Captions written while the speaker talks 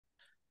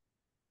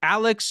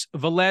Alex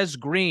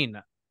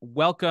Velez-Green,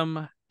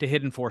 welcome to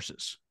Hidden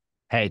Forces.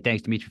 Hey,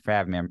 thanks, Demetri, for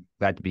having me. I'm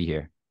glad to be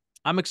here.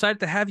 I'm excited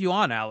to have you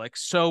on,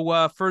 Alex.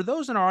 So, for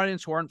those in our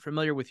audience who aren't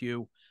familiar with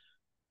you,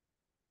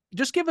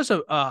 just give us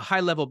a high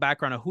level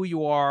background of who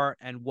you are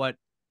and what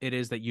it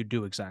is that you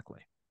do exactly.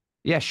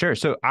 Yeah, sure.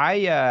 So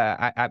I'm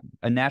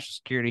a national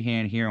security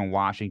hand here in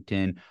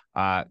Washington.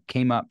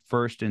 Came up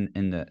first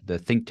in the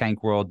think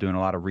tank world, doing a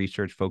lot of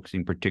research,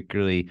 focusing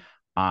particularly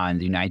on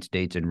the United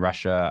States and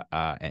Russia,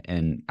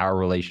 and our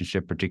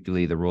relationship,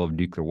 particularly the role of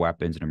nuclear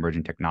weapons and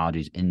emerging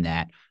technologies in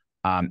that.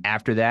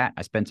 After that,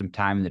 I spent some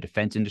time in the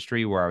defense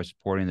industry where I was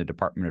supporting the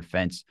Department of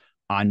Defense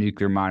on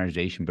nuclear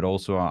modernization, but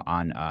also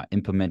on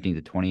implementing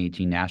the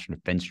 2018 National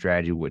Defense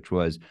Strategy, which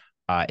was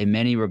in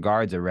many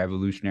regards, a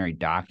revolutionary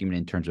document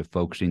in terms of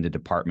focusing the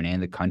department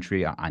and the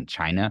country on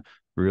China,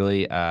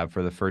 really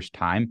for the first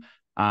time.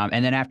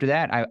 And then after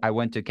that, I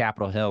went to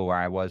Capitol Hill, where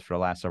I was for the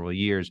last several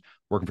years,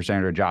 working for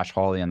Senator Josh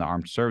Hawley on the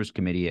Armed Service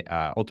Committee,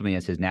 ultimately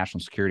as his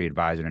national security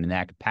advisor. And in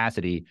that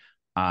capacity,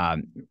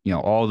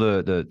 all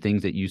the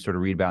things that you sort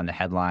of read about in the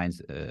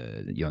headlines,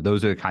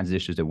 those are the kinds of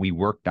issues that we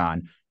worked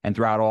on. And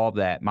throughout all of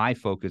that, my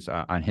focus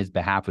on his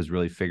behalf was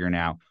really figuring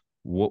out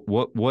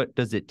what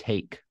does it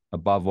take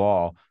above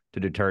all to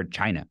deter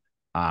China.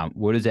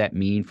 What does that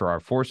mean for our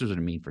forces? What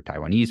does it mean for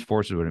Taiwanese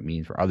forces? What does it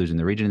mean for others in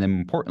the region? And then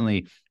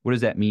importantly, what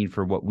does that mean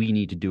for what we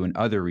need to do in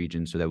other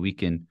regions so that we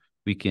can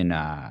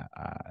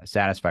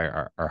satisfy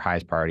our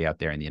highest priority out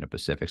there in the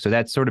Indo-Pacific? So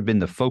that's sort of been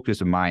the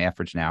focus of my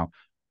efforts now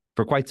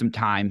for quite some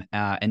time.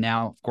 And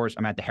now, of course,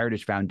 I'm at the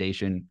Heritage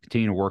Foundation,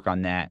 continuing to work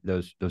on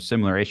those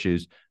similar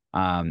issues,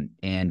 and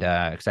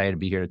excited to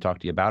be here to talk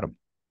to you about them.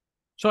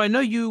 So I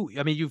know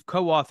you've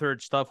co-authored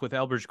stuff with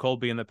Elbridge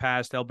Colby in the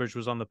past. Elbridge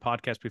was on the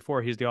podcast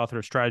before. He's the author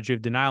of Strategy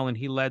of Denial, and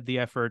he led the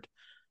effort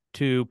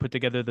to put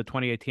together the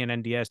 2018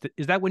 NDS.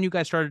 Is that when you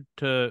guys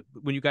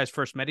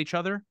first met each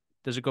other?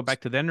 Does it go back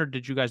to then, or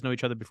did you guys know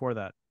each other before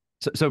that?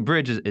 So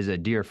Bridge is a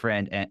dear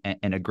friend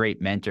and a great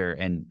mentor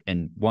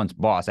and once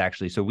boss,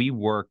 actually. So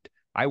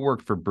I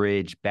worked for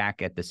Bridge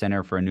back at the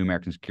Center for New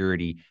American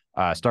Security,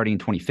 starting in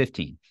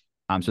 2015.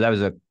 So that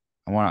was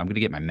I'm going to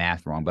get my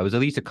math wrong, but it was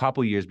at least a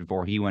couple years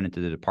before he went into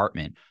the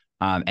department.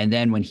 And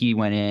then when he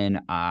went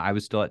in, I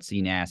was still at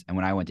CNAS. And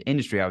when I went to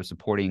industry, I was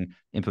supporting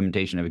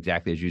implementation of,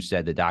 exactly as you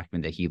said, the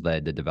document that he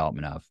led the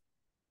development of.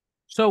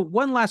 So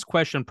one last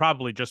question,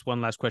 probably just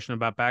one last question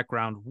about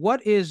background.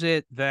 What is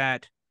it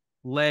that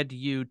led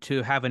you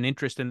to have an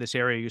interest in this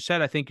area? You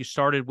said, I think you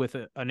started with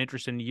an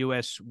interest in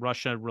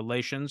U.S.-Russia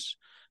relations.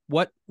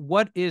 What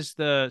is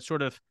the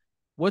sort of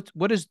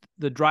what is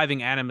the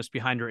driving animus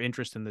behind your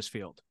interest in this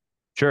field?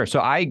 Sure.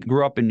 So I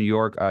grew up in New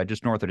York,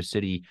 just north of the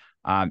city.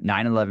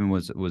 9/11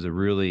 was a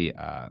really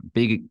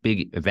big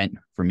event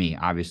for me,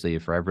 obviously,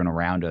 for everyone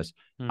around us.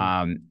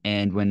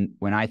 And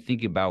when I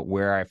think about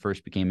where I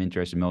first became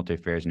interested in military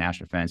affairs and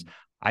national defense,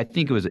 I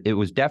think it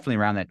was definitely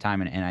around that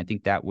time, and I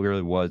think that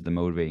really was the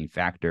motivating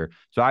factor.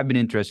 So I've been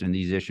interested in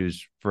these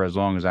issues for as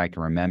long as I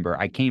can remember.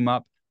 I came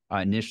up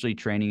initially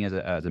training as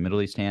a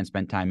Middle East hand,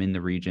 spent time in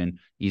the region,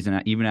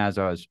 even as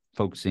I was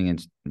focusing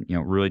and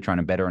really trying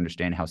to better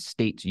understand how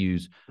states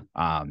use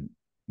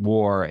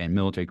war and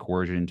military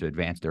coercion to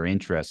advance their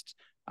interests.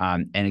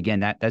 And again,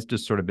 that's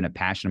just sort of been a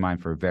passion of mine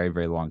for a very,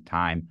 very long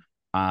time.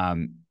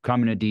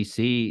 Coming to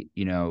DC,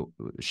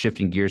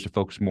 shifting gears to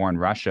focus more on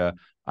Russia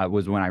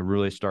was when I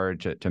really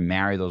started to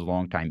marry those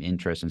longtime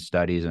interests and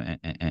studies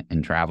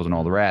and travels and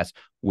all the rest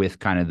with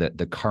kind of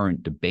the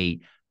current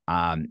debate.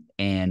 And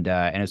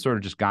it's sort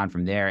of just gone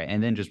from there.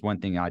 And then just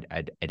one thing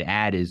I'd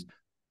add is,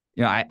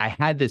 I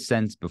had this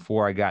sense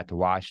before I got to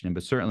Washington,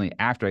 but certainly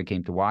after I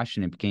came to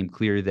Washington, it became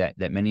clear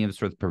that many of the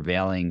sort of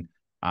prevailing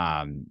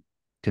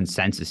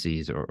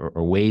consensuses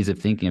or ways of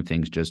thinking of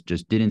things just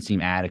didn't seem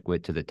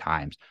adequate to the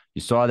times.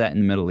 You saw that in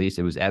the Middle East.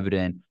 It was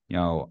evident,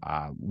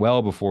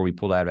 well before we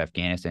pulled out of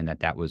Afghanistan,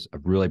 that was a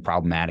really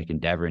problematic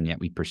endeavor, and yet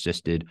we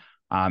persisted.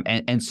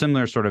 And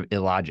similar sort of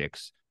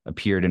illogics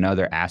appeared in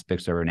other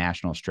aspects of our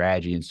national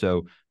strategy. And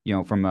so,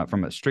 from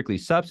a strictly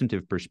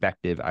substantive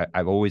perspective,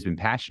 I've always been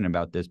passionate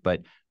about this,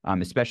 but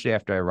especially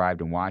after I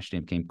arrived in Washington,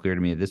 it became clear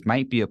to me that this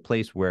might be a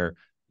place where,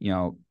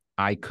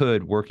 I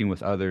could, working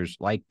with others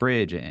like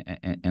Bridge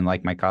and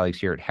like my colleagues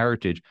here at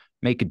Heritage,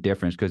 make a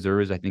difference, because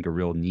there is, I think, a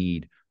real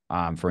need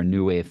for a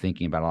new way of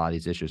thinking about a lot of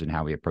these issues and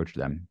how we approach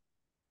them.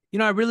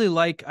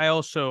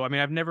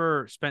 I've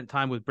never spent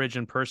time with Bridge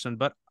in person,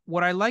 but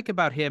what I like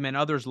about him and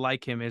others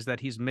like him is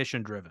that he's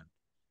mission driven.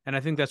 And I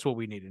think that's what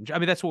we need.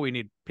 That's what we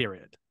need,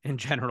 period, in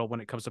general, when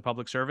it comes to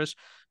public service.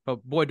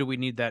 But boy, do we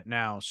need that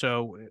now.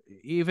 So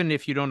even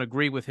if you don't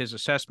agree with his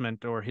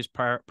assessment or his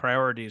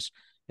priorities,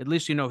 at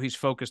least he's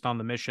focused on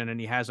the mission and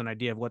he has an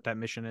idea of what that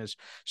mission is.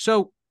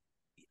 So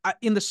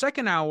in the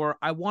second hour,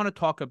 I want to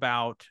talk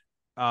about,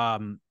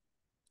 we're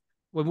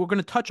going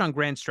to touch on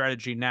grand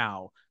strategy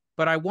now,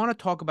 but I want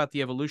to talk about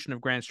the evolution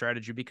of grand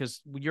strategy,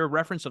 because your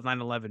reference of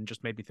 9/11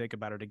 just made me think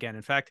about it again.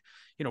 In fact,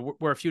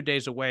 we're a few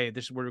days away.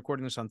 We're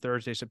recording this on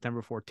Thursday,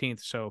 September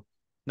 14th. So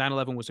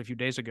 9/11 was a few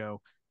days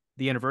ago.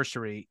 the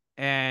anniversary.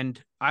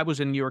 And I was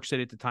in New York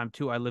City at the time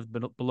too. I lived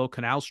below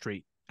Canal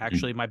Street.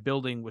 Actually, my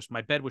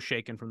bed was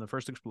shaken from the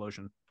first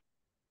explosion.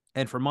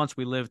 And for months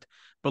we lived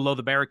below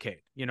the barricade.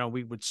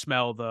 We would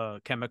smell the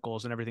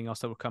chemicals and everything else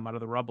that would come out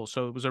of the rubble.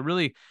 So it was a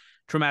really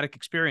traumatic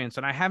experience.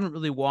 And I haven't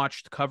really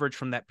watched coverage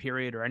from that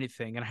period or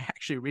anything. And I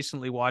actually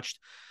recently watched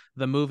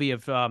the movie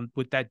of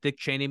with that Dick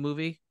Cheney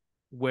movie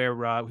where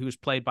he was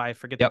played by, I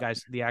forget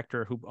the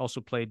actor who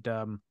also played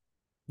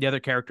the other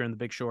character in The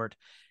Big Short.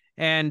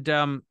 And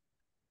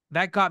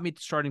that got me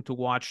starting to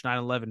watch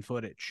 9/11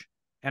 footage.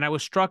 And I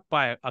was struck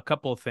by a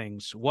couple of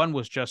things. One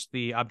was just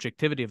the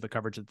objectivity of the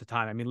coverage at the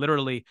time. I mean,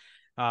 literally,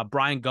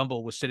 Brian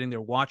Gumbel was sitting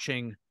there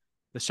watching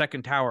the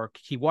second tower.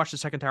 He watched the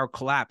second tower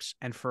collapse,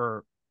 and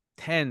for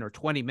 10 or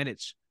 20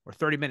 minutes or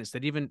 30 minutes, they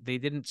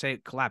didn't say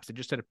it collapsed. They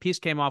just said a piece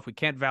came off. We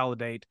can't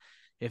validate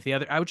if the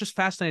other. I was just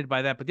fascinated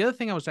by that. But the other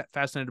thing I was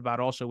fascinated about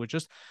also was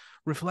just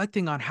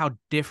reflecting on how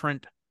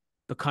different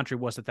the country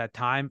was at that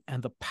time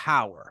and the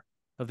power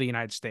of the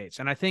United States.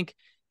 And I think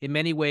in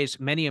many ways,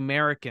 many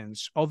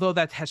Americans, although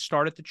that has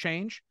started to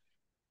change,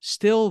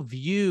 still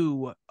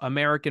view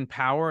American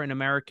power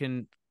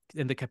and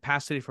the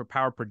capacity for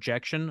power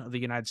projection of the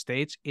United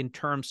States in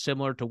terms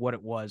similar to what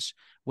it was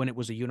when it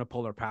was a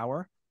unipolar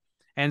power.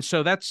 And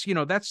so that's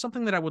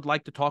something that I would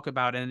like to talk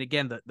about. And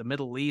again, the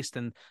Middle East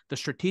and the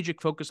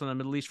strategic focus on the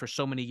Middle East for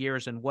so many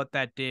years and what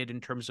that did in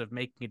terms of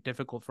making it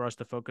difficult for us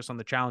to focus on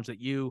the challenge that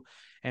you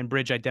and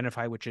Bridge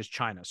identify, which is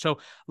China. So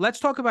let's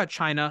talk about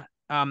China.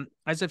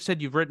 As I've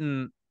said, you've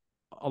written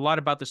a lot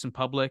about this in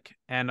public,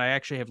 and I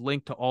actually have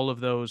linked to all of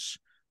those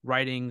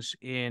writings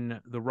in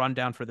the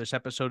rundown for this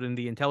episode, in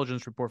the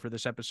intelligence report for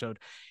this episode.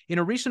 In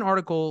a recent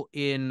article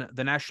in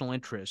the National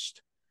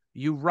Interest,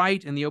 you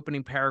write in the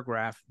opening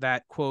paragraph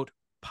that, quote,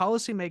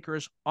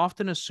 policymakers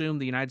often assume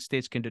the United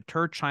States can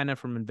deter China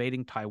from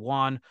invading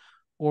Taiwan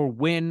or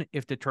win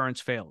if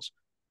deterrence fails.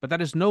 But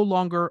that is no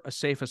longer a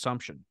safe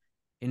assumption.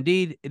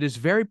 Indeed, it is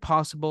very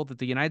possible that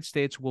the United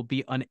States will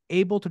be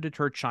unable to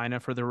deter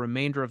China for the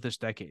remainder of this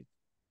decade.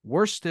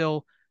 Worse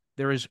still,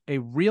 there is a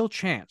real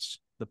chance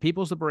the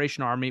People's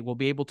Liberation Army will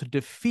be able to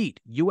defeat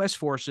U.S.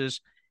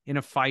 forces in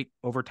a fight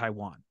over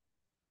Taiwan.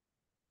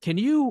 Can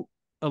you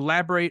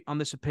elaborate on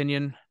this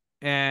opinion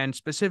and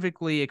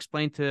specifically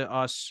explain to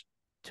us,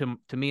 to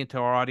me and to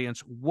our audience,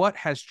 what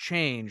has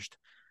changed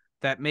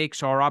that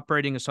makes our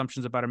operating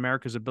assumptions about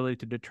America's ability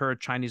to deter a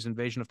Chinese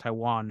invasion of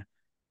Taiwan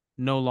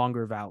no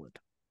longer valid?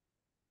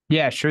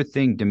 Yeah, sure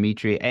thing,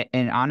 Demetri.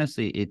 And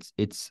honestly,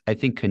 it's I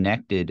think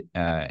connected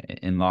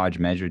in large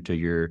measure to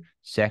your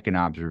second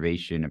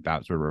observation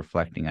about sort of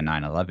reflecting on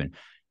 9/11.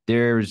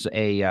 There's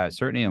a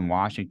certainly in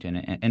Washington,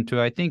 and to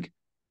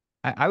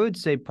I would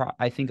say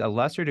I think a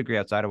lesser degree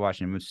outside of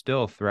Washington, but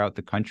still throughout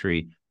the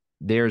country,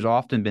 there's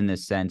often been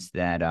this sense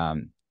that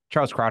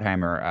Charles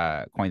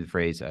Krauthammer coined the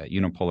phrase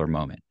unipolar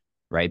moment,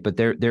 right? But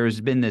there's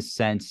been this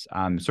sense,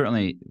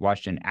 certainly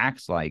Washington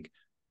acts like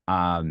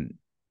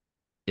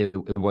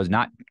it was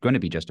not going to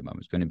be just a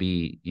moment. It's going to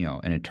be,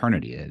 an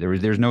eternity.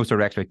 There's no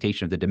sort of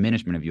expectation of the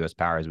diminishment of U.S.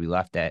 power as we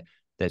left that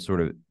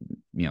sort of,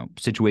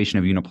 situation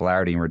of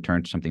unipolarity and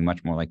returned to something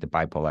much more like the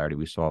bipolarity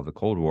we saw of the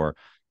Cold War,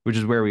 which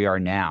is where we are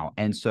now.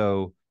 And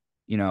so,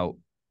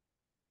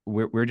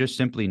 we're just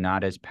simply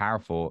not as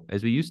powerful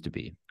as we used to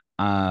be,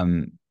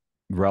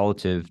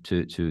 relative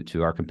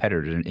to our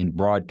competitors in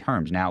broad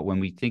terms. Now, when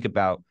we think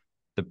about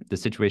the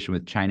situation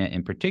with China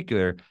in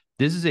particular,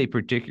 this is a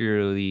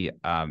particularly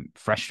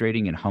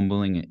frustrating and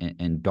humbling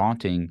and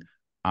daunting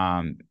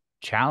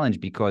challenge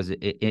because it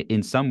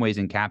in some ways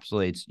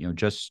encapsulates,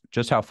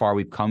 just how far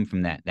we've come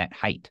from that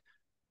height.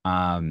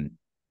 The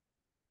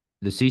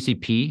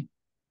CCP,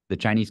 the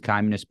Chinese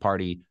Communist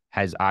Party,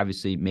 has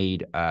obviously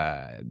made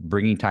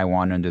bringing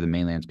Taiwan under the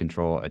mainland's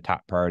control a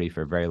top priority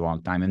for a very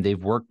long time, and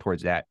they've worked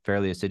towards that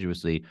fairly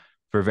assiduously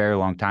for a very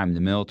long time. In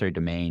the military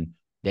domain,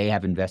 they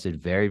have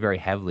invested very, very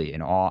heavily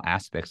in all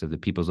aspects of the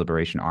People's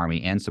Liberation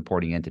Army and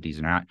supporting entities,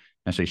 and not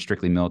necessarily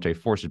strictly military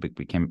forces, but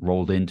became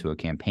rolled into a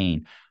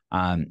campaign.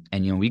 And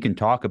we can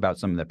talk about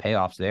some of the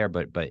payoffs there,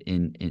 but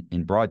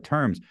in broad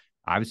terms,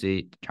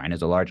 obviously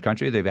China's a large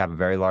country. They have a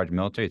very large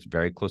military. It's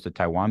very close to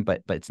Taiwan,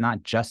 but it's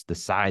not just the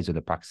size or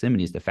the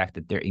proximity. It's the fact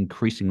that they're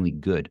increasingly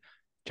good.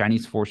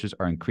 Chinese forces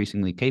are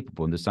increasingly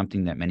capable, and there's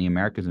something that many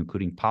Americans,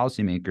 including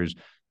policymakers,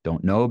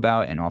 don't know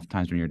about, and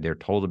oftentimes when they're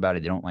told about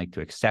it, they don't like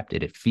to accept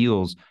it. It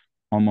feels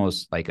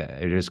almost like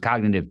there's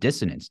cognitive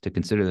dissonance to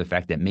consider the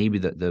fact that maybe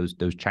those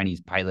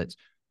Chinese pilots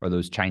or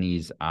those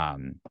Chinese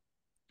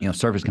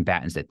service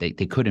combatants, that they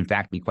could in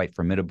fact be quite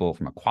formidable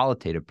from a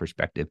qualitative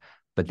perspective,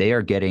 but they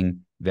are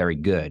getting very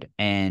good.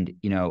 And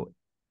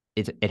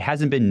it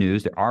hasn't been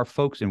news. There are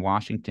folks in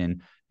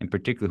Washington in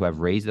particular who have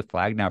raised the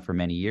flag now for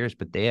many years,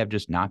 but they have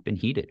just not been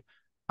heeded.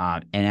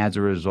 And as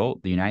a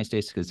result, the United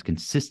States has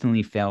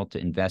consistently failed to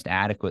invest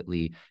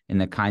adequately in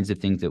the kinds of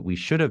things that we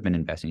should have been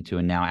investing to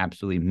and now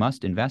absolutely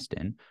must invest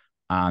in,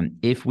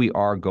 if we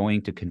are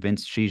going to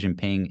convince Xi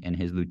Jinping and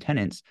his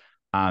lieutenants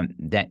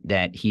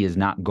that he is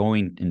not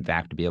going, in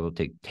fact, to be able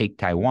to take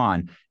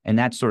Taiwan. And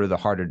that's sort of the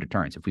harder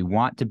deterrence. If we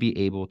want to be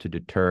able to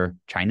deter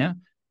China,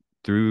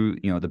 through,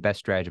 the best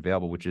strategy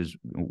available, which is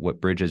what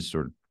Bridge has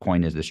sort of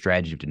coined as the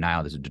strategy of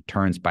denial. There's a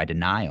deterrence by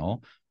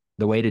denial.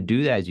 The way to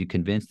do that is you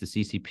convince the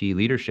CCP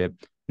leadership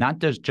not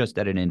just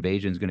that an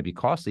invasion is going to be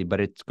costly, but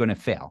it's going to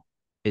fail.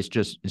 It's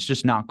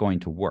just not going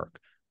to work.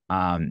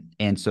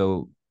 And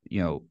so,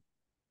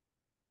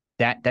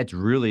 that's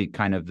really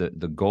kind of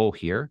the goal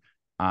here.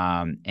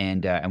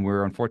 And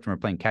we're unfortunately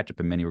playing catch up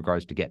in many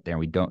regards to get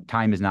there.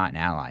 Time is not an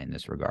ally in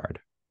this regard.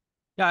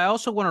 Yeah, I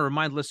also want to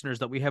remind listeners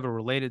that we have a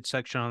related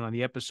section on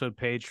the episode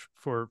page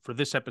for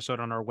this episode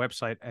on our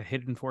website at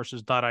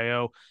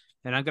hiddenforces.io.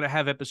 And I'm going to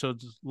have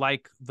episodes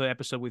like the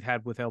episode we've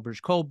had with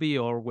Elbridge Colby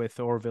or with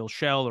Orville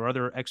Schell or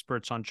other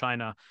experts on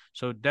China.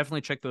 So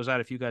definitely check those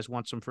out if you guys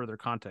want some further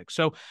context.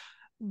 So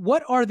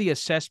what are the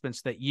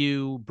assessments that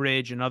you,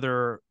 Bridge, and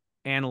other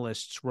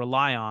analysts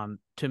rely on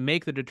to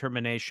make the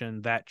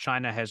determination that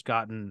China has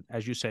gotten,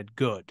 as you said,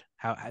 good,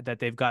 that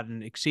they've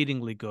gotten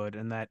exceedingly good,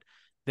 and that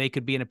they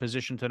could be in a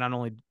position to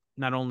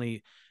not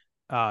only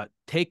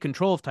take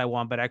control of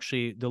Taiwan, but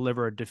actually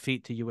deliver a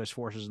defeat to U.S.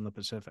 forces in the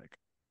Pacific?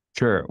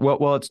 Sure.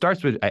 Well, it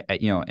starts with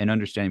an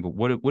understanding. But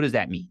what does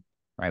that mean,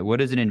 right? What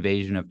does an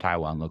invasion of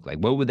Taiwan look like?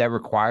 What would that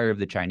require of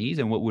the Chinese,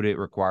 and what would it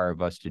require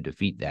of us to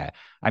defeat that?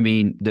 I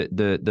mean,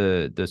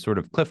 the sort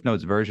of Cliff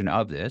Notes version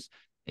of this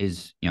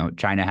is,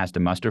 China has to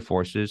muster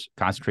forces,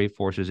 concentrate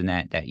forces in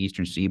that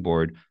eastern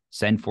seaboard,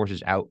 send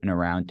forces out and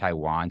around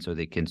Taiwan so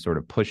they can sort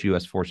of push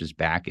U.S. forces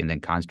back and then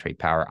concentrate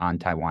power on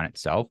Taiwan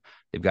itself.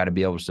 They've got to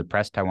be able to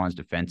suppress Taiwan's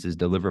defenses,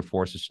 deliver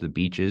forces to the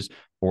beaches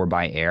or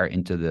by air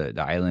into the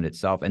island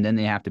itself. And then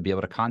they have to be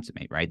able to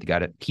consummate, right? They got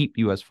to keep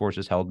U.S.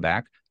 forces held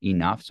back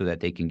enough so that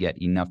they can get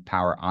enough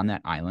power on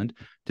that island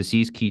to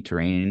seize key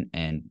terrain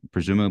and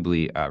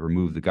presumably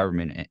remove the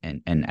government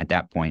and at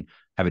that point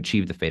have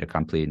achieved the fait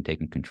accompli and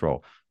taken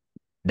control.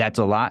 That's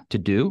a lot to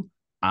do.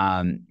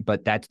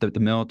 But that's the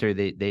military.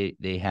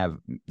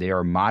 They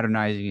are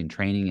modernizing and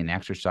training and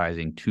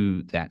exercising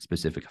to that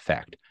specific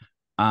effect.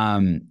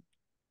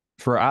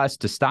 For us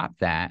to stop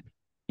that,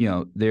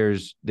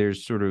 there's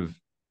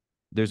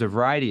a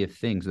variety of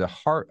things. The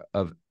heart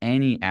of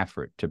any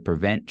effort to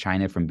prevent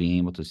China from being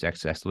able to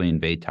successfully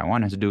invade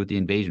Taiwan has to do with the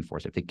invasion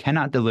force. If they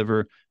cannot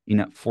deliver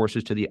enough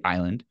forces to the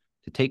island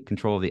to take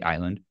control of the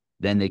island,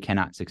 then they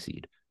cannot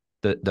succeed.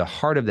 The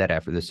heart of that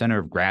effort, the center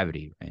of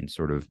gravity in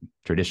sort of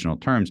traditional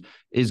terms,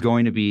 is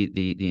going to be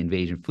the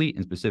invasion fleet,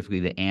 and specifically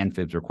the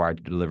amphibs required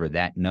to deliver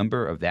that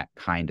number of that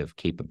kind of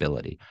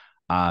capability.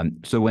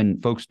 So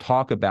when folks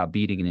talk about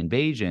beating an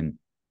invasion,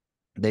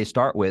 they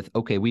start with,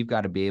 okay, we've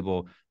got to be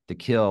able to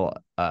kill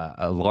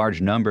a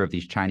large number of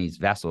these Chinese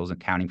vessels,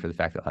 accounting for the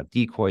fact that they'll have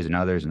decoys and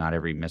others, and not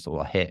every missile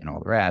will hit and all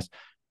the rest.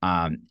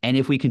 And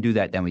if we can do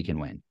that, then we can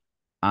win.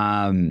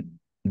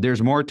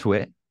 There's more to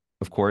it,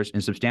 of course, in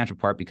substantial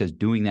part because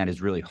doing that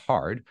is really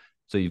hard.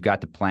 So you've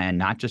got to plan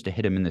not just to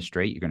hit them in the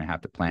strait. You're going to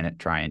have to plan it,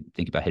 try and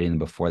think about hitting them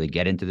before they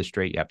get into the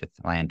strait. You have to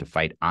plan to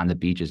fight on the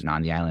beaches and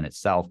on the island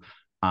itself.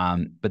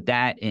 But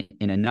that,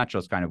 in a nutshell,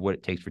 is kind of what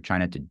it takes for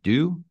China to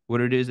do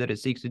what it is that it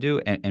seeks to do,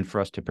 and for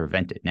us to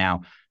prevent it.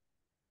 Now,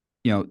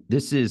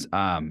 this is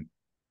a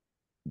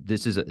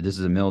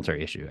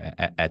military issue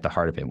at the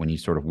heart of it. When you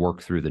sort of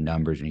work through the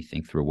numbers and you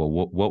think through, well,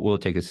 what will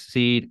it take to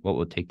succeed? What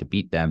will it take to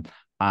beat them?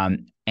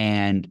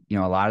 And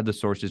a lot of the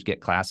sources get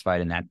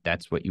classified, and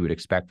that's what you would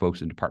expect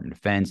folks in the Department of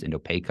Defense,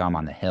 Indo-PACOM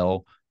on the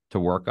Hill to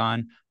work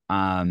on.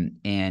 And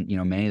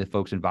many of the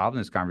folks involved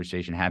in this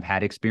conversation have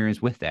had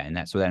experience with that,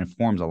 and so that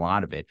informs a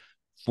lot of it.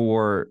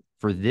 For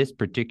this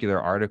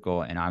particular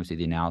article, and obviously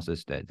the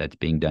analysis that's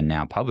being done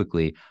now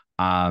publicly,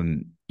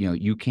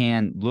 you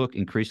can look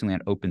increasingly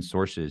at open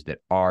sources that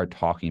are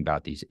talking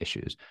about these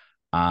issues.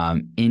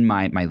 In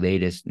my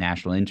latest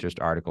national interest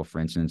article, for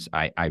instance,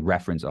 I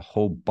reference a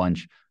whole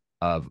bunch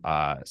of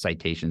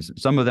citations.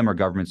 Some of them are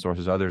government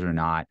sources, others are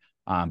not,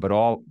 but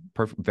all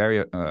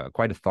very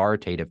quite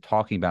authoritative,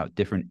 talking about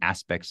different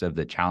aspects of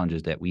the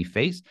challenges that we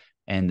face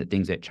and the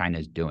things that China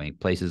is doing.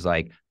 Places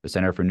like the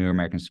Center for New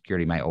American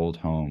Security, my old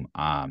home.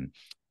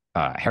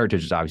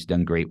 Heritage has obviously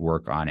done great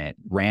work on it.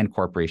 RAND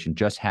Corporation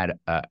just had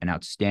an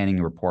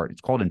outstanding report.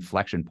 It's called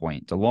Inflection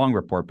Point. It's a long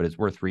report, but it's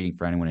worth reading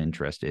for anyone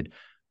interested.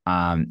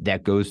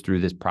 That goes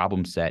through this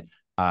problem set.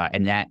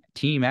 And that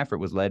team effort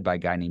was led by a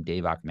guy named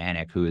Dave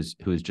Ochmanek, who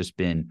has just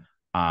been,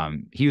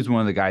 he was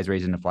one of the guys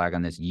raising the flag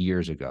on this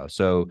years ago.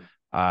 So,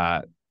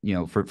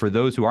 for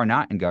those who are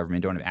not in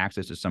government, don't have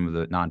access to some of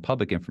the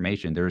non-public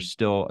information, there's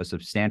still a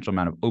substantial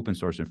amount of open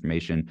source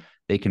information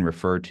they can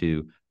refer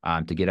to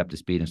get up to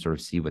speed and sort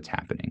of see what's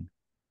happening.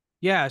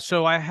 Yeah,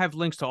 so I have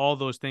links to all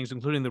those things,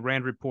 including the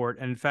RAND report.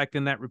 And in fact,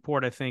 in that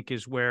report, I think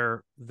is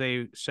where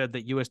they said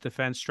that U.S.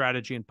 defense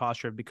strategy and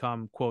posture have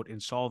become, quote,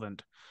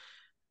 insolvent.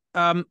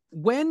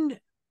 When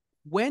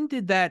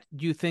did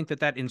do you think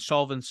that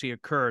insolvency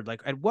occurred?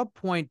 Like, at what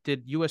point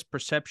did U.S.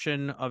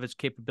 perception of its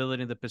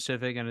capability in the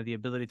Pacific and the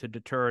ability to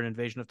deter an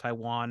invasion of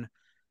Taiwan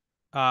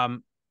no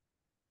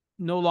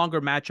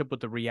longer match up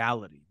with the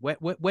reality?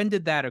 When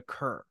did that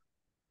occur,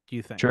 do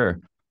you think? Sure.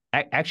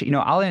 Actually,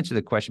 I'll answer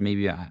the question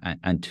maybe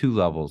on two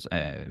levels.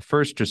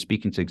 First, just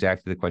speaking to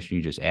exactly the question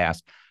you just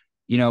asked,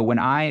 When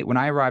I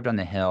arrived on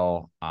the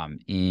Hill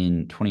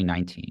in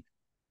 2019,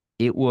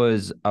 it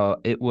was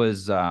there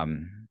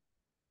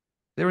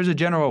was a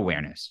general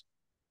awareness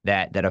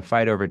that a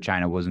fight over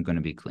China wasn't going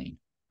to be clean,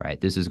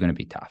 right? This is going to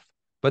be tough.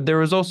 But there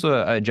was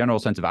also a general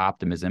sense of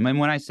optimism. And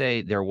when I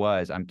say there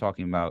was, I'm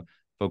talking about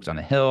folks on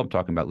the Hill, I'm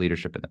talking about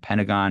leadership in the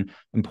Pentagon.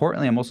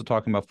 Importantly, I'm also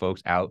talking about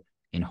folks out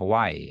in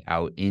Hawaii,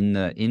 out in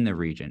the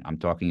region. I'm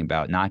talking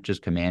about not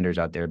just commanders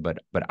out there, but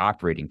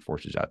operating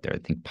forces out there. I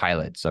think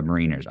pilots,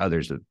 submariners,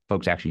 others,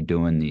 folks actually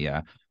doing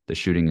the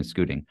shooting and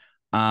scooting.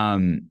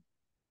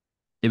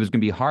 It was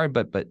going to be hard,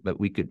 but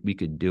we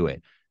could do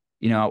it.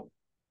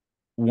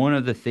 One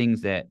of the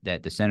things that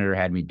the senator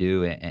had me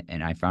do,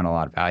 and I found a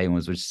lot of value in,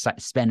 was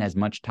spend as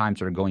much time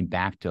sort of going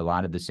back to a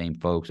lot of the same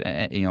folks,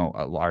 a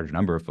large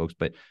number of folks,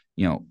 but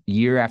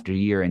year after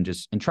year, and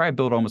try to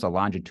build almost a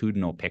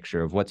longitudinal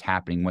picture of what's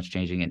happening, what's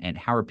changing, and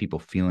how are people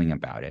feeling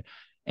about it.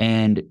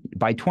 And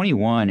by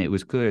 21, it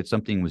was clear that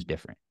something was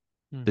different.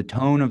 The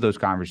tone of those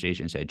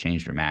conversations had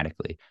changed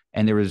dramatically,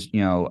 and there was,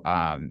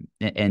 and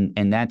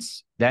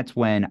that's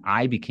when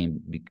I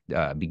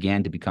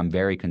began to become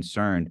very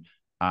concerned.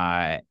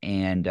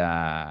 And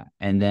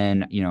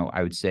then,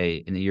 I would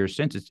say in the years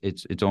since,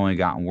 it's only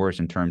gotten worse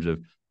in terms of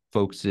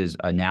folks'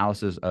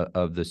 analysis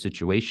of the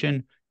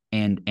situation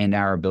and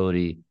our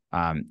ability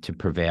to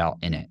prevail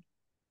in it.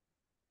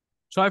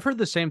 So I've heard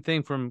the same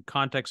thing from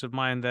contacts of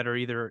mine that are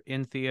either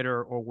in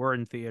theater or were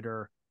in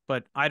theater,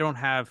 but I don't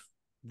have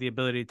the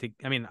ability to.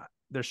 I mean,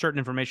 there's certain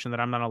information that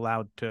I'm not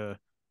allowed to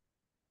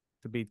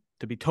be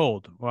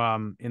told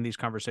in these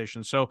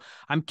conversations. So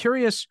I'm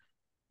curious,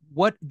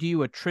 what do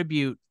you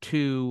attribute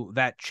to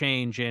that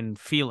change in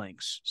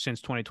feelings since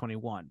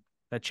 2021?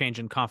 That change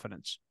in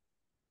confidence?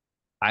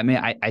 I mean,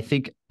 I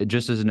think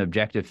just as an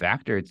objective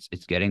factor,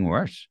 it's getting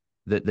worse.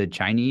 The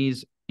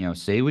Chinese,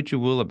 say what you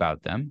will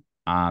about them,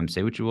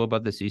 say what you will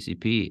about the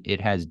CCP, it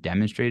has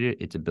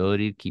demonstrated its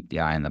ability to keep the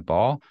eye on the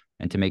ball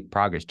and to make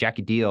progress.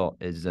 Jackie Deal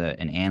is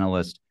an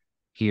analyst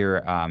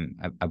here, I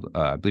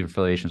believe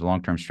affiliations,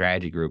 long-term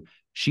strategy group.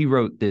 She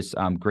wrote this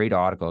great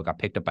article. It got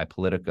picked up by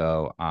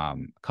Politico a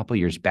couple of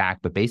years back,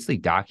 but basically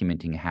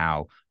documenting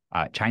how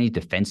Chinese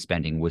defense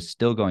spending was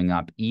still going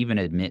up even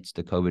amidst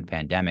the COVID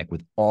pandemic,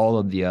 with all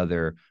of the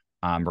other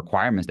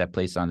requirements that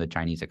placed on the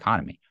Chinese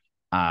economy.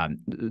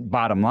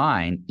 Bottom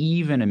line,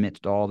 even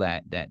amidst all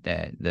that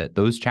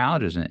those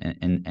challenges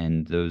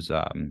and those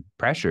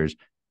pressures,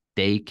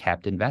 they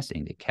kept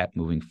investing. They kept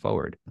moving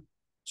forward.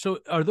 So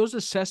are those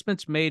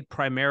assessments made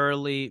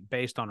primarily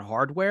based on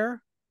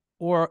hardware,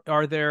 or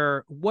are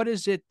there, what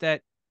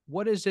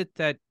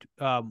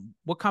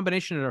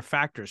combination of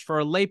factors for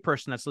a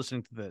layperson that's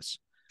listening to this?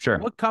 Sure.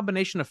 What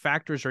combination of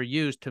factors are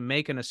used to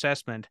make an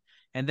assessment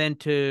and then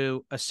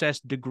to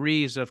assess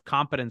degrees of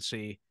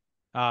competency,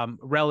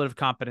 relative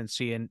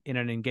competency in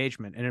an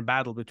engagement, in a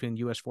battle between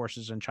U.S.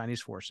 forces and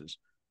Chinese forces?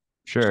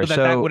 Sure. So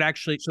that would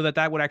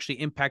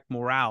actually impact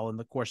morale in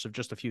the course of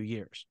just a few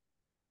years.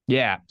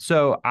 Yeah.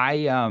 So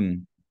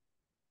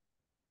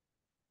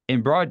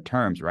in broad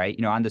terms, right,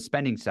 on the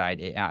spending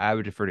side, I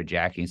would defer to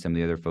Jackie and some of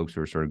the other folks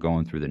who are sort of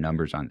going through the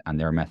numbers on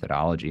their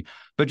methodology.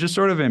 But just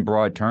sort of in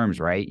broad terms,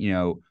 right,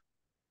 you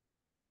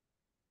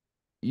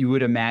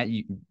would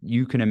imagine,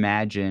 you can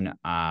imagine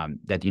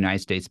that the United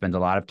States spends a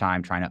lot of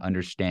time trying to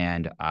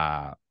understand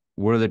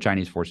what are the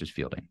Chinese forces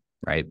fielding,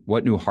 right?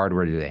 What new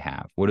hardware do they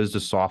have? What is the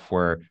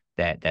software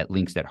that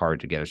links that hardware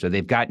together? So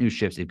they've got new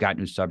ships, they've got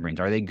new submarines.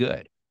 Are they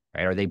good?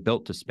 Right? Are they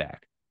built to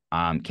spec?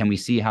 Can we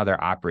see how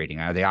they're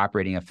operating? Are they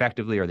operating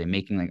effectively? Are they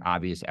making like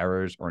obvious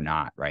errors or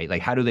not? Right?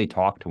 Like, how do they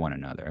talk to one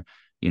another?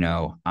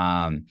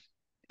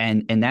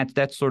 And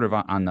that's sort of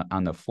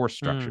on the force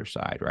structure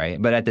side,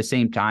 right? But at the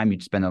same time,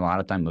 you'd spend a lot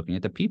of time looking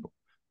at the people,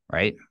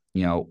 right?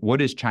 What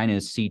does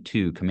China's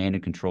C2 command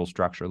and control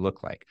structure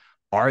look like?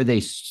 Are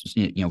they,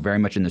 very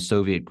much in the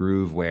Soviet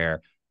groove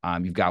where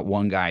you've got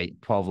one guy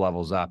 12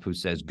 levels up who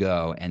says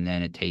go, and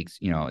then it takes,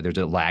 there's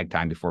a lag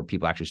time before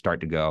people actually start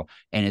to go,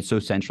 and it's so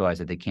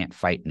centralized that they can't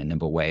fight in a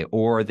nimble way?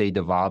 Or are they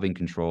devolving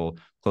control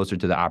closer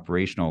to the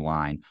operational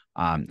line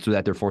so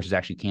that their forces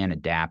actually can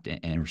adapt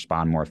and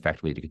respond more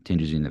effectively to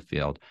contingency in the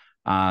field?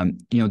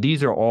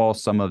 These are all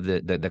some of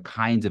the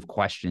kinds of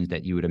questions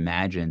that you would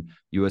imagine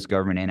U.S.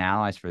 government and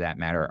allies, for that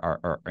matter,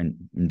 are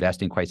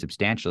investing quite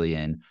substantially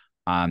in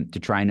to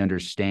try and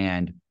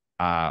understand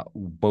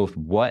both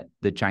what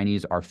the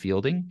Chinese are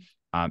fielding,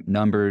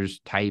 numbers,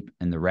 type,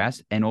 and the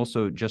rest, and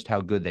also just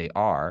how good they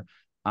are.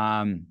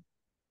 And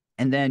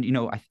then,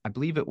 I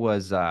believe it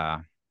was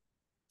a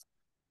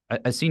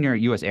senior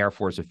U.S. Air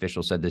Force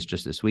official said this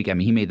just this week. I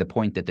mean, he made the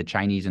point that the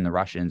Chinese and the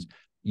Russians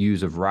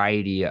use a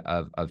variety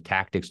of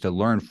tactics to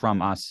learn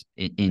from us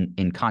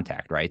in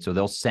contact, right? So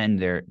they'll send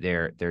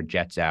their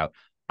jets out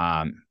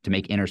to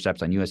make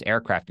intercepts on U.S.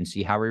 aircraft and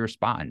see how we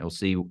respond. We'll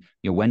see,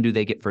 when do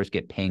they first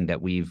get pinged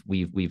that we've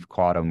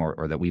caught them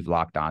or that we've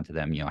locked onto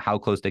them. How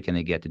close can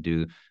they get to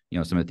do,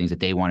 some of the things that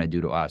they want to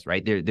do to us,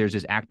 right? There's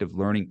this active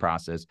learning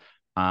process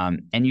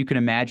And you can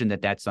imagine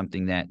that that's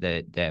something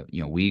that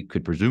we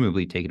could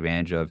presumably take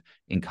advantage of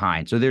in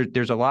kind. So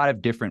there's a lot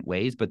of different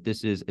ways, but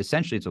this is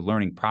essentially it's a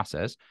learning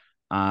process,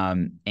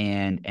 and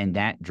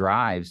that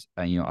drives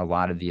a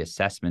lot of the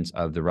assessments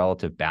of the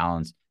relative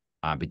balance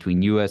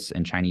between U.S.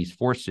 and Chinese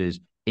forces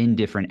in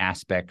different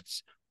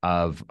aspects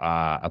of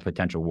a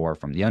potential war,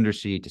 from the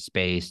undersea to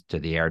space to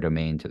the air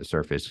domain to the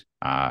surface,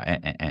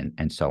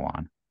 and so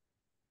on.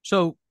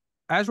 So,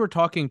 as we're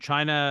talking,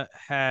 China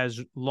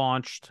has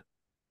launched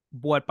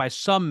what, by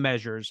some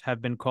measures,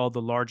 have been called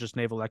the largest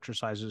naval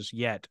exercises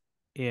yet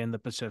in the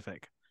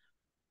Pacific.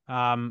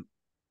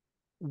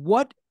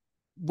 What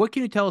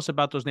can you tell us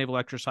about those naval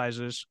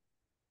exercises,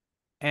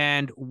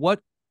 and what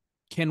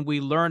can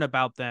we learn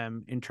about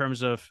them in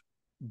terms of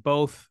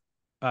both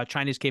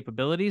Chinese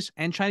capabilities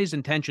and Chinese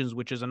intentions,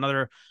 which is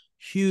another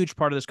huge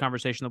part of this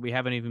conversation that we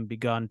haven't even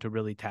begun to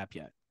really tap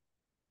yet?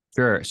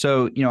 Sure.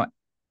 So,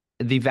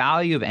 the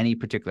value of any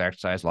particular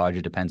exercise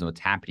largely depends on what's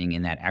happening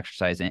in that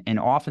exercise. And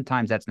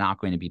oftentimes that's not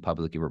going to be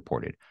publicly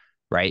reported,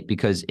 right?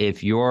 Because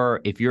if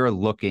you're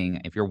watching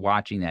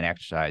that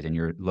exercise and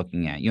you're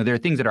looking at, there are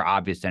things that are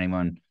obvious to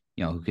anyone,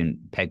 who can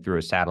peg through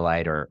a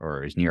satellite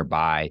or is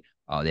nearby.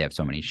 Oh, they have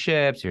so many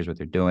ships. Here's what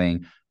they're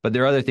doing. But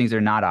there are other things that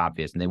are not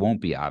obvious, and they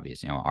won't be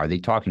obvious. Are they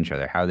talking to each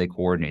other? How are they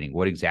coordinating?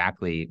 What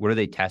are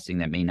they testing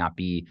that may not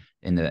be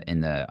in the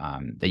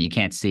that you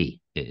can't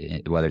see,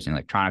 whether it's in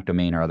electronic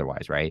domain or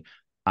otherwise, right?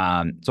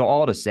 So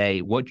all to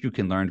say, what you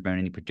can learn from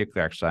any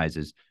particular exercise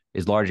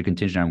is largely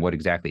contingent on what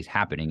exactly is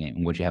happening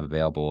and what you have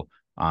available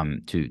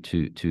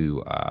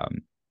to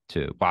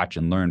watch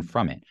and learn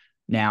from it.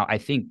 Now, I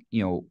think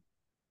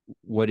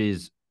what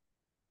is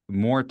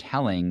more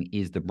telling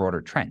is the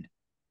broader trend,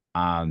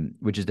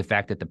 which is the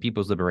fact that the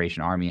People's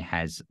Liberation Army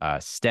has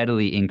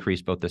steadily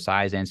increased both the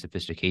size and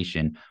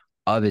sophistication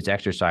of its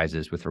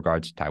exercises with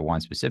regards to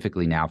Taiwan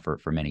specifically now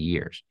for many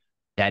years.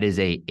 That is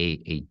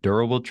a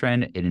durable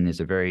trend, and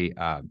is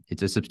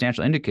it's a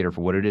substantial indicator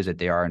for what it is that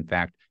they are, in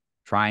fact,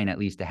 trying at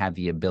least to have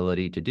the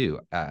ability to do.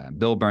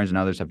 Bill Burns and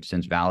others have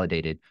since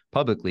validated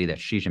publicly that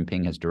Xi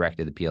Jinping has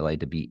directed the PLA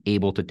to be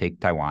able to take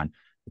Taiwan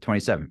to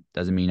 27.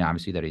 Doesn't mean,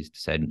 obviously, that he's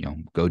said,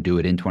 go do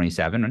it in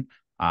 27,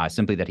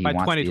 simply that he by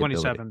wants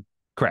 2027.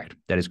 Correct.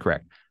 That is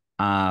correct.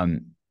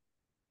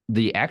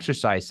 The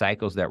exercise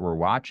cycles that we're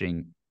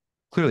watching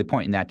clearly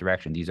point in that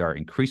direction. These are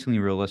increasingly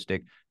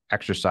realistic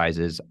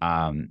exercises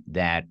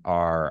that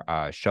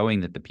are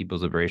showing that the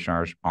People's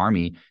Liberation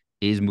Army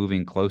is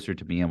moving closer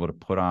to being able to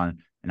put on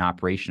an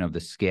operation of the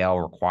scale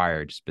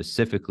required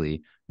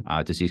specifically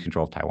to seize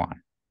control of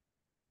Taiwan.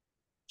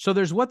 So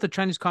there's what the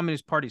Chinese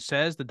Communist Party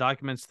says, the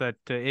documents that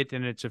it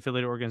and its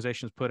affiliated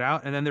organizations put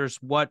out, and then there's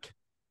what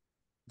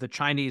the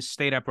Chinese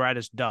state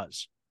apparatus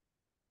does.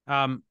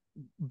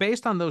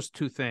 Based on those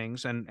two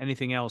things and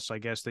anything else, I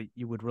guess, that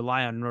you would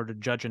rely on in order to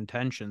judge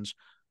intentions,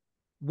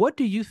 what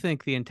do you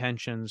think the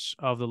intentions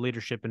of the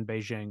leadership in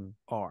Beijing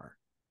are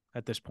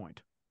at this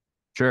point?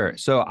 Sure.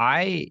 So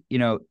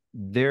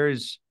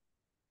there's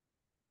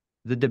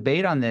the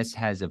debate on this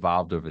has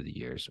evolved over the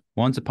years.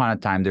 Once upon a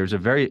time, there was a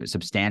very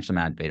substantial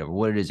amount of debate over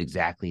what it is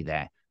exactly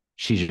that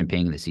Xi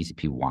Jinping and the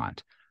CCP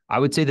want. I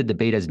would say the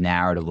debate has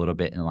narrowed a little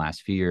bit in the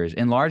last few years,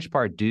 in large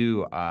part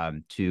due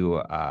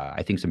to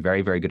I think some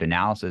very, very good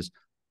analysis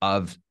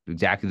of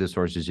exactly the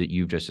sources that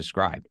you've just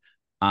described.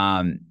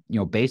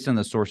 Based on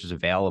the sources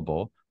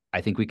available,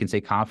 I think we can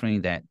say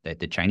confidently that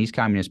the Chinese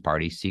Communist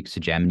Party seeks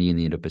hegemony in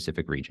the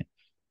Indo-Pacific region.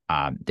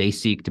 They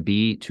seek to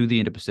be to the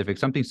Indo-Pacific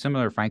something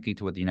similar, frankly,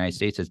 to what the United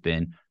States has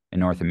been in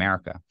North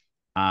America.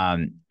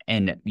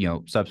 And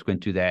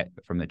subsequent to that,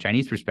 from the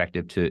Chinese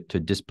perspective, to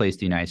displace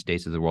the United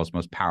States as the world's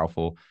most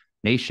powerful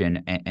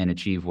nation and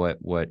achieve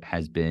what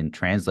has been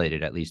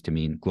translated, at least, to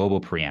mean global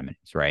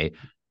preeminence, right?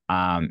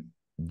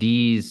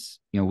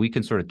 We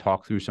can sort of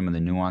talk through some of the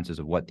nuances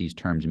of what these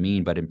terms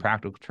mean, but in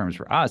practical terms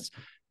for us,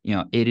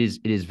 it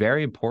is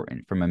very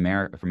important from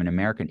an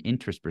American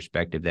interest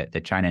perspective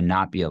that China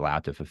not be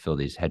allowed to fulfill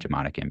these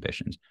hegemonic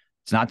ambitions.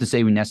 It's not to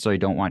say we necessarily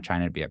don't want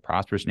China to be a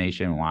prosperous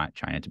nation. We want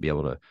China to be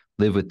able to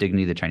live with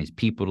dignity, the Chinese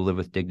people to live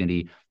with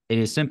dignity. It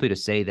is simply to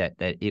say that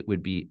it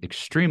would be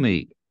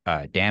extremely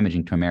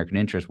damaging to American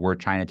interests were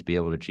China to be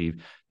able to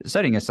achieve,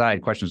 setting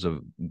aside questions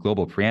of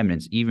global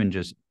preeminence, even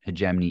just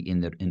hegemony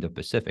in the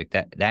Indo-Pacific.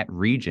 That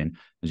region,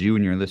 as you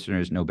and your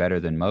listeners know better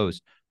than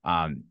most,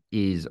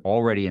 is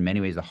already in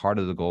many ways the heart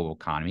of the global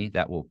economy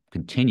that will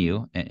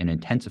continue and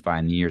intensify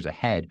in the years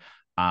ahead.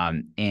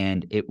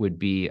 And it would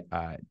be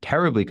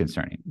terribly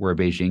concerning were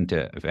Beijing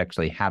to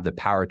actually have the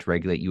power to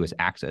regulate U.S.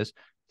 access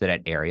to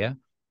that area,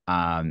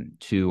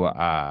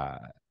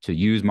 to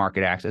use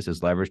market access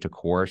as leverage to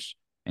coerce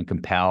and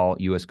compel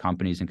U.S.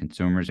 companies and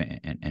consumers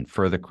and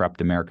further corrupt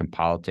American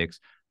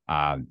politics,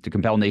 to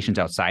compel nations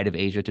outside of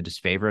Asia to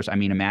disfavor us. I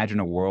mean, imagine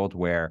a world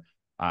where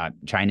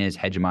China is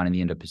hegemon in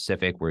the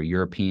Indo-Pacific, where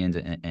Europeans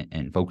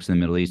and folks in the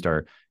Middle East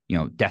are,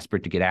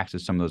 desperate to get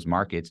access to some of those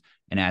markets.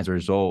 And as a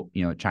result,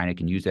 China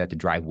can use that to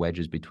drive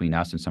wedges between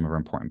us and some of our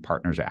important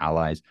partners or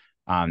allies.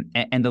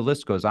 And the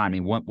list goes on. I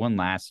mean, one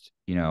last,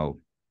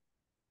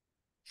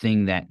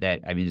 thing that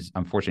I mean, is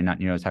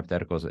unfortunately not as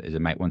hypothetical as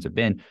it might once have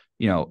been.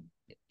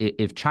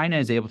 If China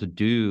is able to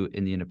do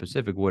in the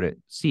Indo-Pacific what it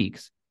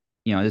seeks,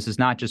 this is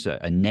not just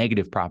a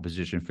negative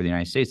proposition for the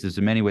United States. This is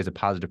in many ways a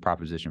positive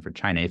proposition for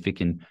China. If it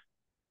can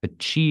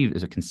achieve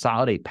is a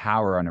consolidate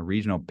power on a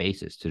regional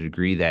basis to the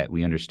degree that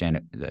we understand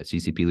that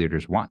CCP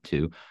leaders want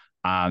to,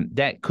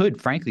 that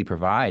could frankly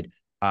provide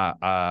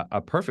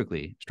a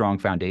perfectly strong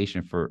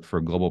foundation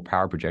for global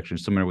power projection,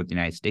 similar to what the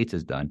United States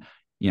has done.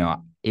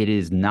 It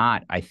is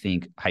not, I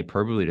think,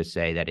 hyperbole to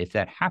say that if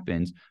that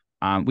happens,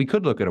 we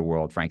could look at a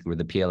world, frankly, where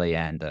the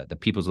PLA, the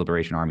People's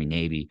Liberation Army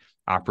Navy,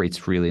 operates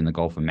freely in the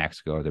Gulf of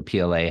Mexico, or the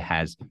PLA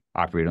has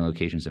operating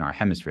locations in our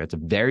hemisphere. It's a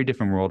very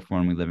different world from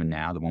one we live in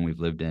now, the one we've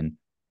lived in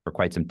for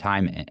quite some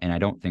time. And I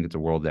don't think it's a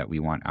world that we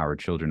want our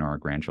children or our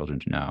grandchildren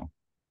to know.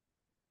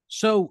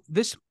 So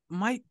this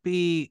might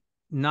be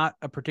not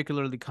a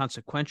particularly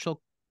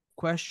consequential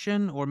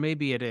question, or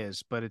maybe it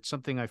is, but it's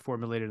something I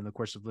formulated in the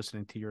course of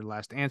listening to your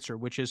last answer,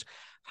 which is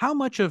how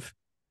much of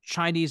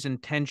Chinese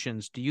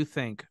intentions do you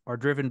think are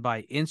driven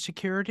by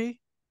insecurity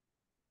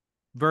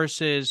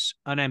versus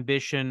an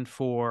ambition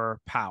for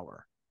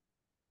power?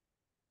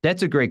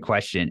 That's a great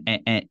question.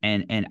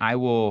 And I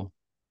will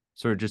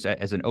sort of just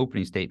as an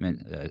opening statement,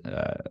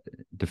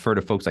 defer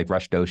to folks like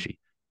Rush Doshi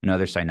and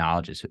other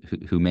sinologists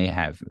who may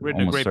have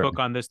written a great book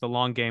on this, The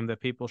Long Game, that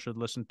people should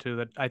listen to,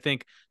 that I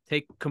think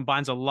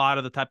combines a lot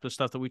of the type of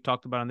stuff that we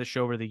talked about on this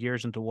show over the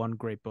years into one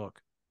great book.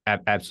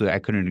 Absolutely. I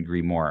couldn't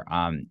agree more.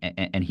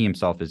 And he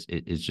himself is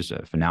just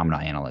a phenomenal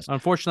analyst.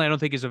 Unfortunately, I don't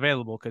think he's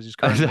available because he's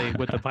currently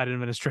with the Biden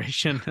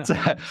administration. So.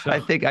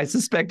 I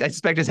suspect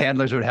his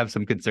handlers would have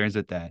some concerns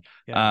with that.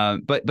 Yeah.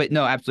 But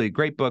no, absolutely.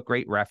 Great book,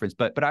 great reference.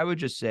 But I would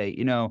just say,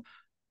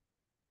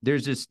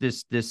 there's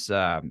this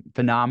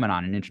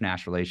phenomenon in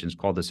international relations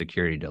called the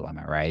security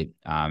dilemma, right?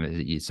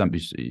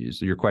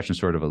 Your question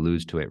sort of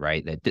alludes to it,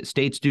 right? That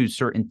states do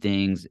certain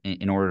things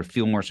in order to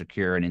feel more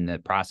secure, and in the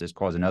process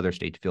cause another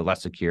state to feel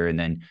less secure, and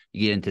then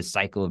you get into a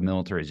cycle of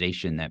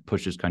militarization that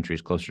pushes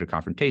countries closer to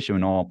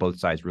confrontation when both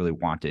sides really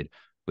wanted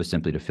was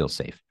simply to feel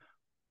safe.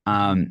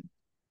 And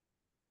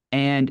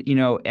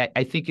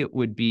I think it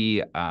would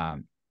be.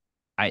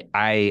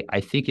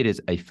 I think it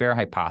is a fair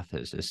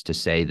hypothesis to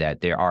say that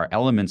there are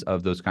elements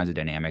of those kinds of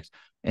dynamics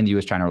in the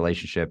U.S.-China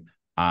relationship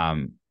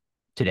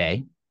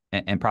today,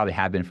 and probably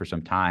have been for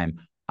some time,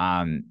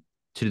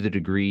 to the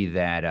degree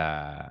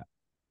that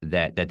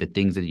the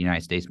things that the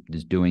United States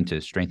is doing to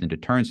strengthen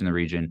deterrence in the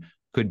region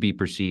could be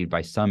perceived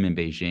by some in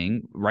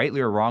Beijing,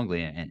 rightly or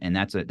wrongly, and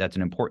that's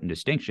an important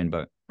distinction,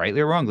 but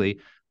rightly or wrongly,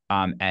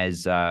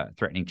 as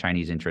threatening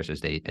Chinese interests as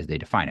they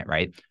define it,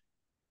 right?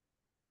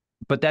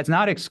 But that's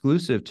not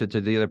exclusive to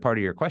the other part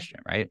of your question,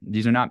 right?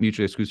 These are not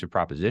mutually exclusive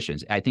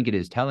propositions. I think it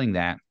is telling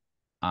that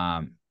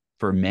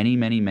for many,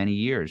 many, many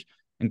years,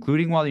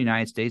 including while the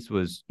United States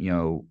was,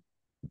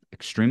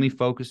 extremely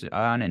focused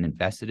on and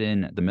invested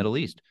in the Middle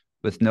East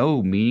with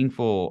no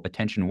meaningful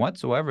attention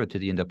whatsoever to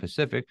the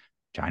Indo-Pacific,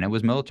 China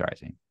was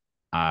militarizing.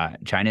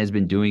 China has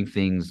been doing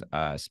things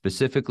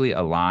specifically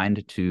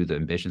aligned to the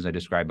ambitions I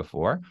described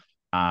before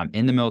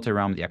in the military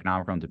realm, the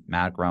economic realm, the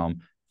diplomatic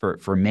realm,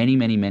 for many,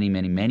 many, many,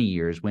 many, many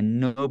years, when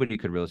nobody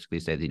could realistically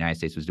say the United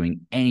States was doing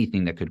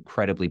anything that could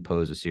credibly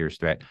pose a serious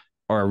threat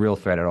or a real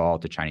threat at all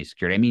to Chinese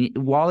security. I mean,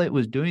 while it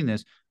was doing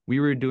this, we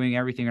were doing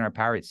everything in our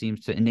power, it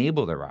seems, to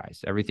enable the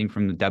rise, everything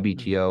from the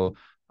WTO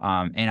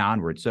and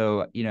onward.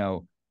 So,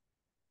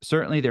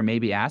 certainly there may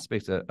be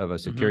aspects of a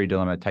security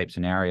dilemma type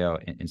scenario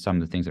in some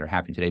of the things that are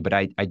happening today, but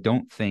I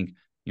don't think,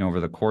 over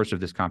the course of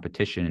this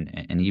competition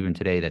and even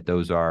today, that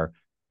those are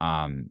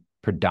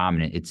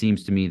predominant. It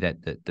seems to me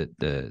that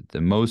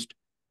the most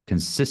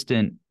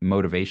consistent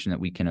motivation that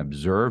we can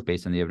observe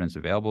based on the evidence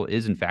available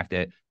is, in fact,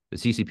 that the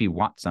CCP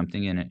wants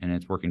something and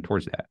it's working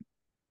towards that.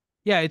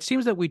 Yeah, it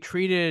seems that we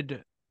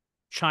treated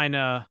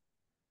China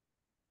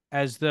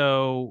as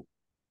though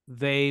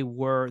they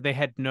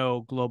had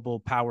no global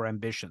power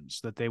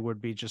ambitions, that they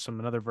would be just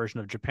another version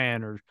of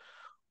Japan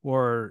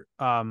or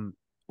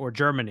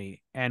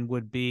Germany, and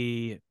would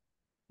be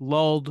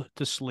lulled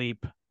to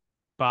sleep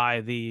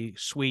by the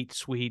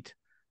sweet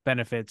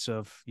benefits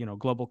of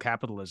global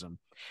capitalism.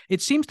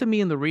 It seems to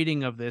me in the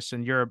reading of this,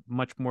 and you're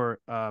much more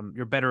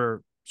you're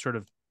better sort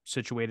of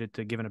situated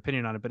to give an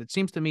opinion on it, but it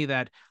seems to me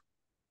that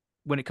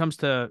when it comes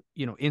to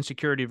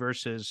insecurity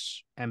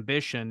versus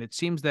ambition, it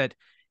seems that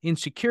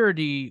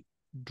insecurity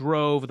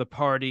drove the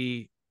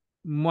party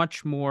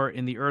much more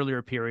in the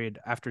earlier period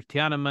after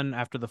Tiananmen,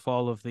 after the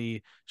fall of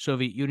the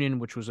Soviet Union,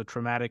 which was a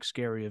traumatic,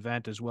 scary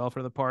event as well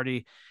for the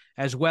party,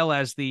 as well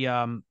as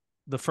the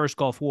first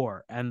Gulf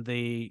War and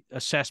the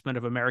assessment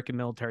of American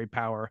military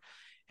power.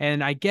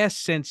 And I guess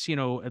since,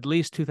 at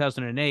least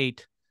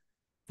 2008,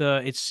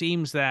 it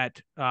seems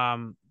that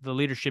the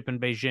leadership in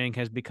Beijing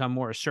has become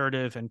more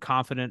assertive and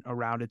confident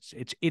around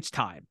its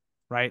time,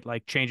 right?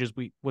 Like changes,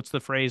 what's the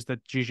phrase that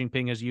Xi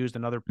Jinping has used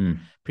and other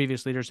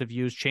previous leaders have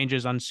used?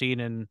 Changes unseen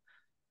in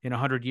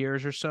 100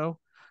 years or so.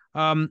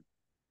 I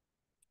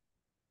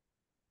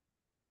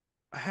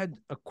had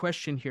a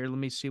question here. Let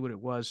me see what it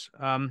was.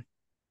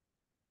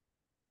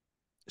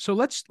 So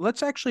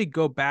let's actually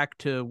go back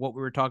to what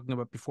we were talking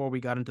about before we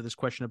got into this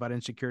question about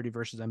insecurity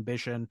versus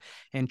ambition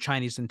and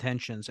Chinese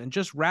intentions, and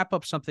just wrap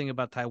up something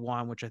about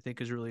Taiwan, which I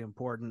think is really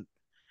important.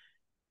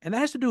 And that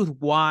has to do with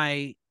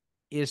why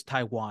is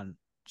Taiwan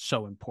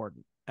so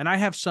important? And I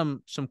have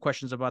some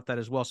questions about that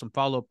as well, some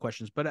follow-up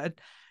questions. But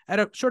at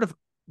a sort of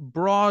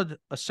broad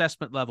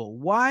assessment level,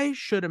 why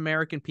should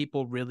American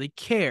people really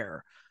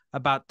care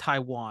about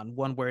Taiwan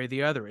one way or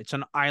the other? It's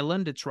an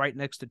island. It's right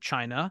next to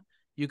China.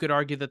 You could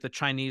argue that the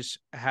Chinese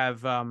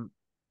have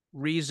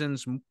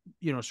reasons,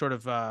 sort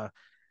of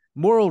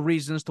moral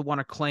reasons to want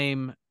to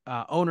claim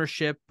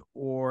ownership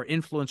or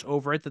influence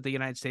over it that the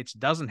United States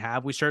doesn't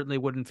have. We certainly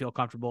wouldn't feel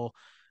comfortable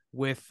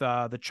with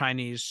the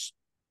Chinese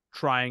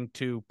trying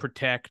to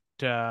protect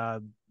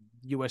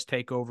U.S.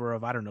 takeover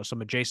of, I don't know,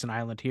 some adjacent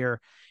island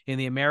here in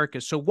the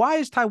Americas. So why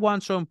is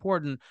Taiwan so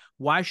important?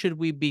 Why should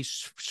we be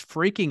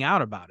freaking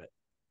out about it?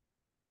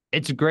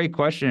 It's a great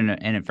question,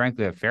 and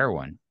frankly, a fair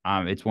one.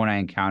 It's one I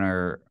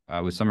encounter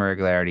with some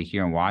regularity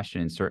here in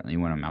Washington, certainly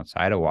when I'm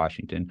outside of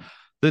Washington.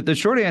 The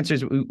short answer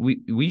is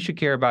we should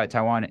care about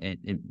Taiwan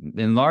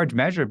in large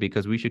measure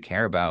because we should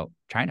care about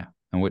China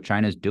and what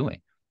China is doing.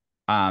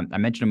 I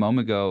mentioned a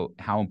moment ago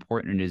how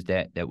important it is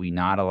that we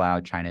not allow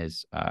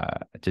China's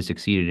to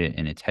succeed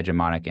in its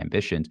hegemonic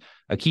ambitions.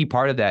 A key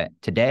part of that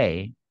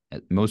today,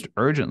 most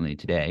urgently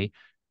today,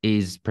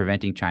 is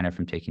preventing China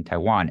from taking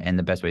Taiwan. And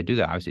the best way to do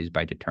that, obviously, is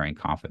by deterring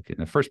conflict in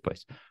the first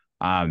place.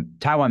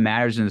 Taiwan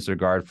matters in this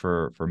regard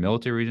for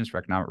military reasons, for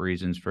economic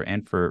reasons,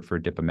 for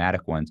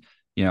diplomatic ones.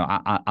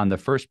 On the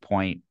first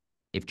point,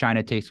 if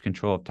China takes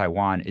control of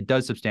Taiwan, it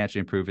does substantially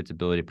improve its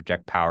ability to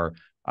project power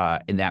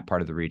in that part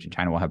of the region.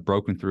 China will have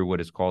broken through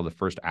what is called the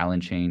first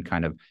island chain.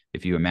 Kind of,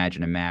 if you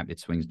imagine a map, it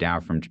swings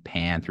down from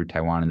Japan through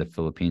Taiwan and the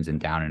Philippines and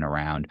down and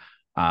around.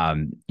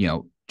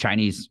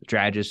 Chinese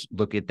strategists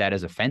look at that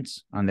as a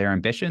fence on their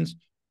ambitions.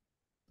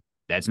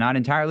 That's not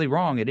entirely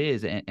wrong. It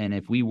is. And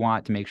if we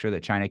want to make sure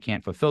that China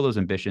can't fulfill those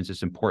ambitions,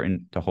 it's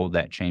important to hold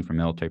that chain from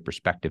a military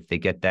perspective. If they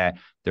get that,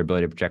 their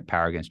ability to project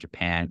power against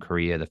Japan,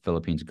 Korea, the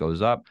Philippines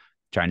goes up.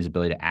 China's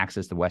ability to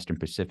access the Western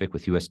Pacific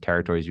with U.S.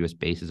 territories, U.S.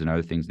 bases, and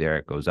other things there,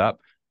 it goes up.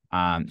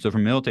 So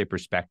from a military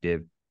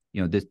perspective,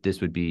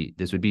 this would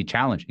be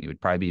challenging. It would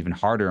probably be even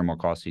harder and more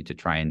costly to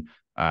try and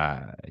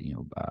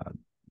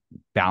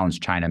balance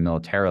China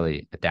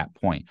militarily at that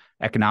point.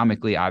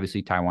 Economically,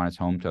 obviously, Taiwan is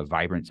home to a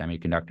vibrant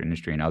semiconductor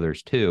industry and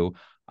others too.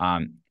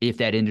 If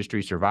that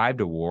industry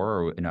survived a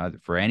war or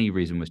for any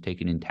reason was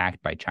taken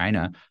intact by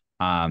China,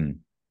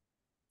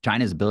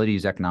 China's ability to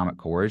use economic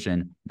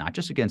coercion, not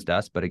just against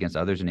us, but against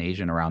others in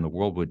Asia and around the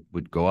world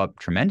would go up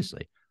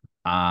tremendously.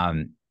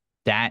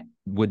 That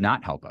would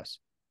not help us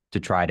to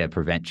try to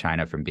prevent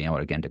China from being able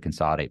to, again, to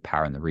consolidate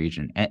power in the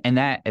region.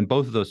 And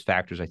both of those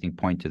factors, I think,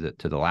 point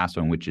to the last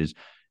one, which is,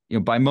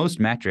 by most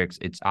metrics,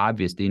 it's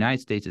obvious the United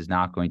States is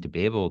not going to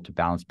be able to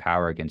balance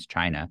power against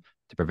China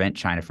to prevent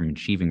China from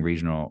achieving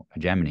regional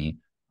hegemony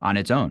on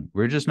its own.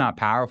 We're just not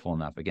powerful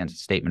enough against a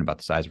statement about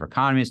the size of our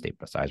economy, a statement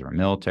about the size of our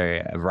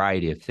military, a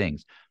variety of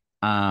things.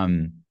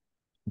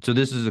 So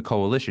this is a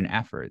coalition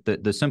effort.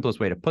 The simplest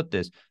way to put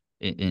this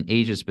in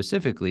Asia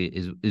specifically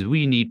is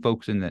we need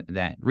folks in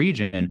that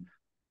region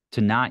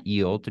to not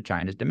yield to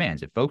China's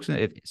demands.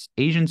 If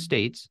Asian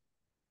states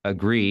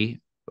agree,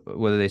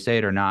 whether they say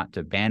it or not,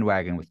 to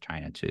bandwagon with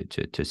China,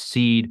 to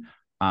cede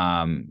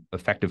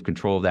effective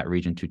control of that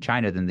region to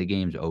China, then the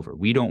game's over.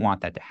 We don't want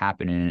that to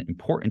happen. And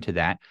important to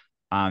that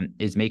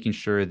is making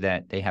sure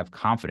that they have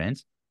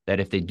confidence that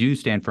if they do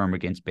stand firm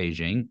against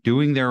Beijing,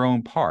 doing their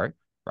own part,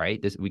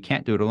 right? We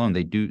can't do it alone.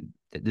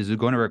 This is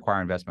going to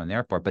require investment on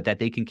their part, but that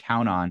they can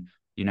count on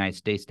the United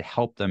States to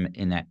help them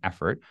in that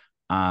effort.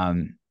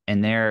 And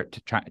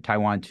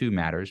Taiwan too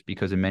matters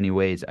because in many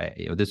ways,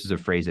 this is a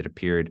phrase that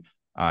appeared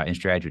in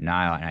Strategy of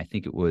Denial, and I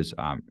think it was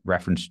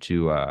referenced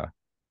to a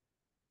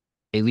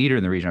leader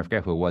in the region. I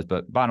forget who it was,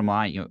 but bottom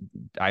line,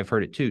 I've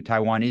heard it too.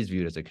 Taiwan is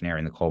viewed as a canary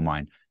in the coal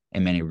mine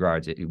in many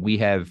regards. We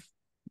have,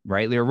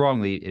 rightly or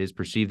wrongly, it is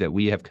perceived that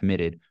we have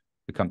committed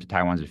to come to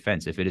Taiwan's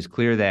defense. If it is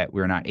clear that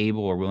we're not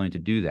able or willing to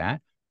do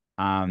that,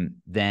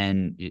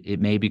 then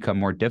it may become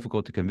more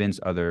difficult to convince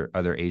other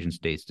Asian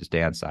states to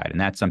stay on side, and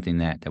that's something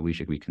that we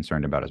should be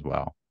concerned about as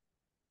well.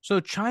 So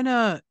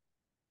China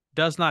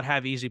does not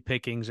have easy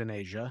pickings in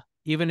Asia.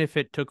 Even if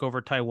it took over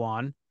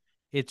Taiwan,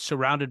 it's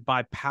surrounded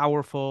by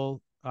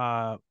powerful,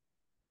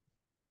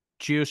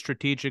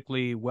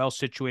 geostrategically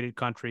well-situated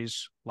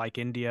countries like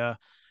India,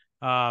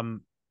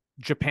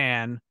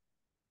 Japan.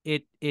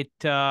 It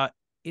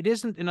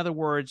isn't, in other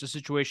words, a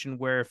situation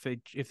where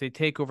if they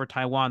take over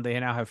Taiwan, they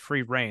now have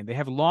free reign. They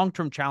have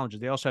long-term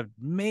challenges. They also have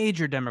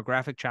major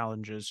demographic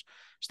challenges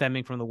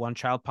stemming from the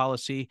one-child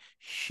policy,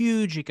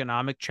 huge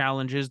economic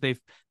challenges.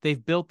 They've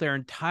built their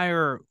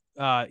entire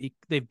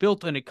they've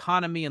built an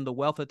economy and the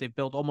wealth that they've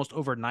built almost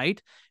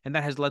overnight, and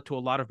that has led to a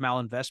lot of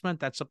malinvestment.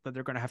 That's something that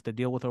they're going to have to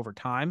deal with over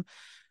time.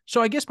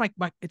 So I guess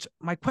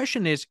my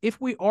question is, if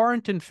we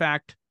aren't in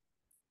fact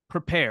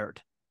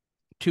prepared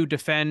to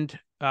defend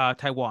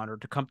Taiwan or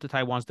to come to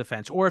Taiwan's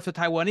defense, or if the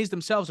Taiwanese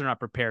themselves are not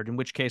prepared, in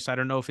which case I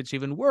don't know if it's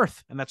even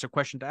worth, and that's a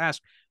question to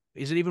ask,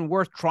 is it even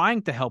worth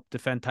trying to help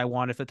defend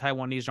Taiwan if the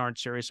Taiwanese aren't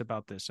serious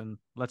about this? And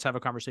let's have a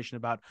conversation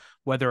about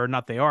whether or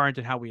not they aren't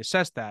and how we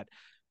assess that.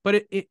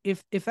 But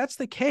if that's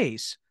the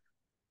case,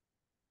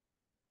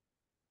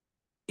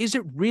 is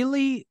it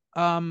really?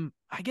 I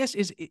guess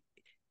is it,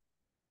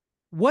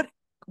 what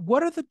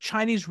are the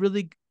Chinese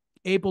really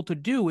able to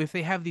do if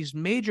they have these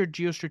major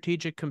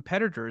geostrategic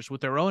competitors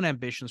with their own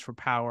ambitions for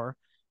power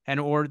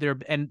or their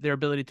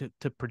ability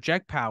to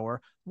project power?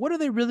 What are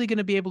they really going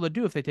to be able to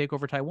do if they take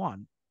over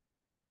Taiwan?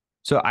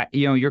 So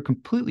you're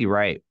completely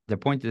right. The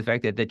point to the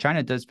fact that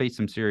China does face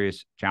some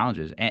serious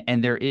challenges,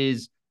 and there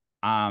is,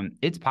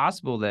 it's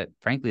possible that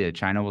frankly that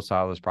China will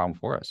solve this problem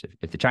for us.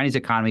 If the Chinese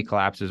economy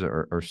collapses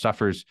or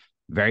suffers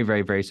very,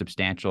 very, very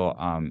substantial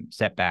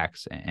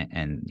setbacks,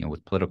 and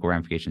with political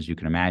ramifications you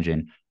can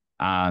imagine,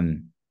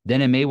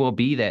 then it may well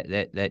be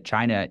that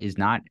China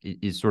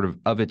is sort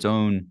of its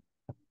own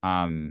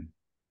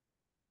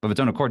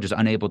accord just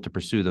unable to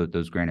pursue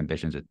those grand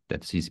ambitions that the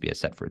CCP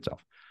has set for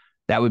itself.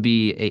 That would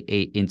be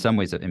in some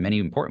ways, in many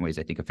important ways,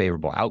 I think, a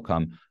favorable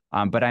outcome.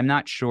 But I'm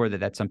not sure that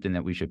that's something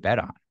that we should bet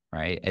on,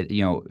 right?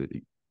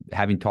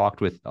 Having talked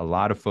with a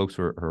lot of folks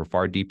who are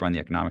far deeper on the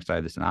economic side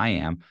of this than I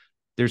am,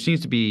 there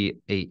seems to be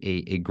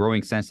a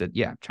growing sense that,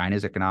 yeah,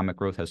 China's economic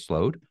growth has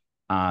slowed,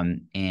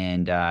 and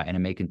it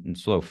may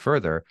slow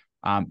further,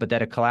 but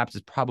that a collapse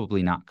is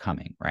probably not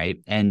coming,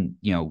 right? And,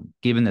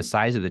 given the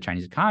size of the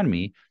Chinese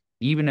economy,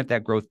 even if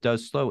that growth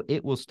does slow,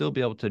 it will still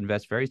be able to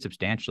invest very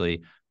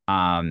substantially,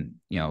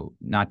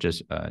 not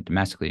just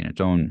domestically in its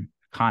own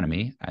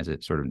economy as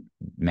it sort of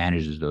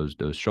manages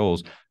those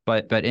shoals,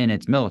 but in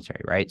its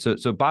military, right?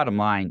 So bottom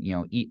line,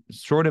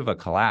 short of a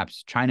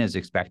collapse, China is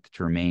expected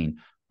to remain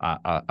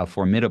a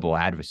formidable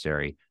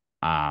adversary,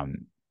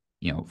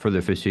 for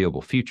the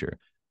foreseeable future.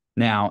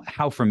 Now,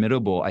 how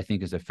formidable, I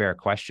think, is a fair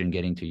question,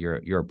 getting to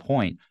your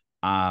point.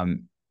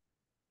 And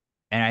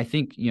I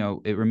think,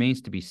 it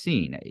remains to be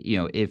seen,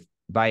 if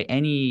by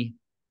any,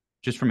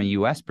 just from a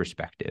U.S.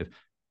 perspective,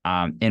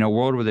 in a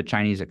world where the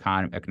Chinese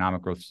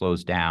economic growth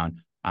slows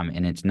down,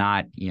 and it's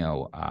not,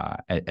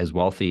 as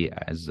wealthy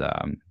as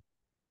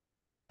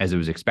it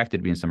was expected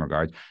to be in some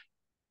regards,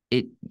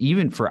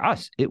 even for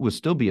us, it will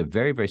still be a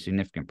very, very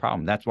significant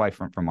problem. That's why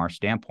from our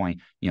standpoint,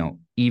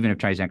 even if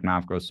Chinese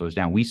economic growth slows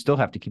down, we still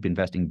have to keep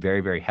investing very,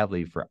 very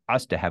heavily for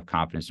us to have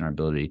confidence in our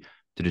ability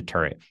to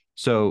deter it.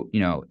 So,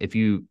 if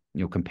you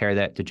compare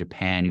that to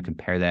Japan, you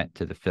compare that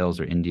to the Phils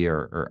or India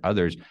or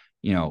others,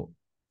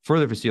 for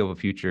the foreseeable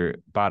future,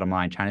 bottom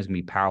line, China's going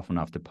to be powerful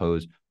enough to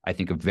pose, I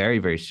think, a very,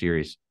 very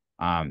serious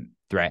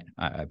threat,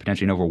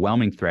 potentially an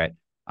overwhelming threat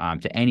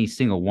to any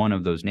single one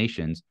of those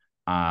nations,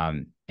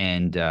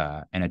 and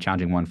a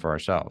challenging one for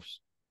ourselves.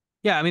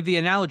 Yeah, I mean, the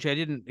analogy, I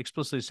didn't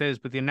explicitly say this,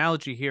 but the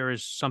analogy here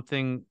is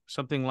something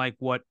like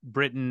what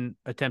Britain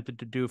attempted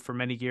to do for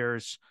many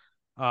years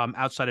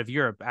outside of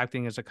Europe,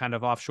 acting as a kind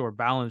of offshore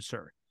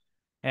balancer.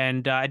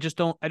 And I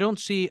don't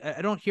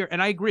hear,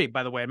 and I agree,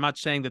 by the way, I'm not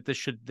saying that this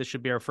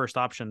should be our first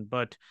option,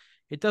 but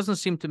it doesn't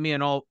seem to me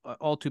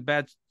all too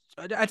bad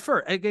at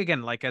first.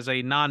 Again, like as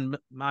a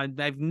I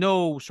have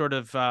no sort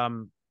of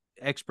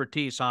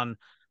expertise on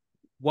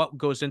what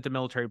goes into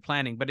military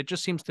planning, but it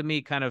just seems to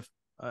me kind of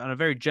on a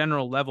very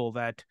general level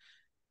that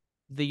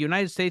the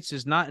United States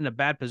is not in a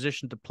bad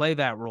position to play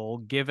that role,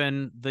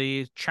 given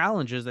the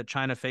challenges that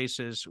China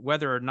faces,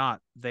 whether or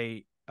not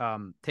they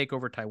take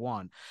over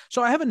Taiwan.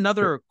 So I have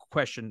another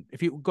question.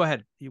 If you go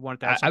ahead, you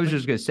wanted to ask something? I was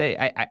just going to say,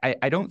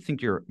 I don't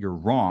think you're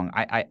wrong.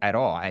 I at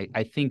all.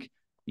 I think,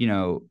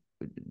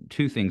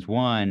 two things.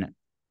 One,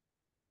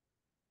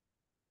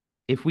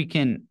 if we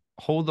can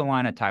hold the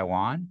line at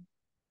Taiwan,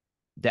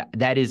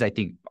 that is, I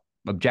think,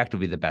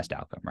 objectively the best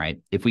outcome, right?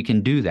 If we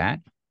can do that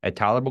at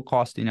tolerable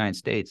cost to the United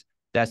States,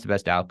 that's the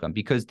best outcome,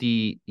 because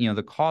the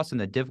cost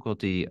and the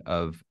difficulty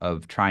of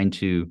trying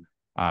to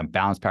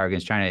balance power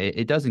against China,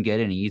 it doesn't get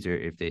any easier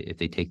if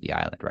they take the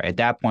island, right? At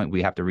that point,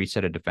 we have to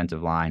reset a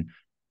defensive line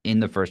in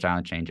the first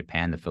island chain,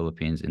 Japan, the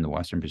Philippines, in the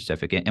Western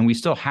Pacific, and we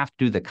still have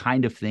to do the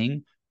kind of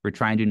thing we're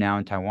trying to do now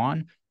in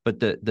Taiwan, but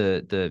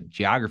the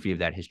geography of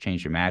that has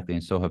changed dramatically,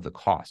 and so have the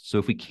costs. So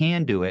if we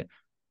can do it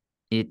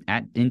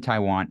in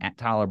Taiwan at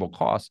tolerable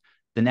cost,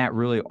 then that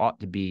really ought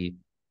to be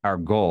our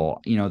goal.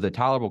 The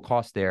tolerable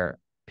cost there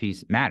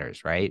piece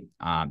matters, right?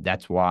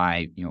 That's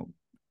why,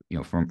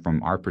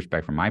 from our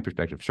perspective, from my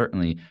perspective,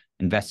 certainly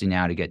investing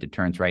now to get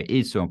deterrence right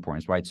is so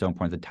important. It's why it's so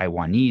important that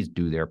Taiwanese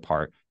do their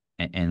part.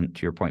 And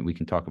to your point, we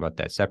can talk about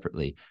that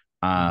separately.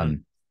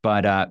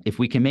 But if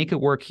we can make it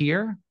work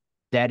here,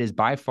 that is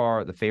by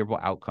far the favorable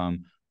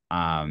outcome,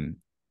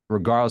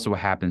 regardless of what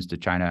happens to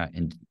China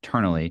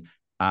internally.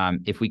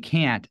 If we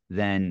can't,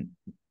 then,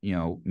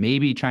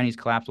 maybe Chinese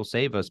collapse will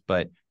save us.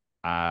 But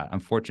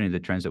unfortunately,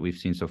 the trends that we've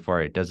seen so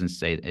far, it doesn't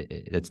say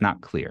it's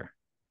not clear.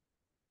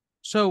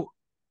 So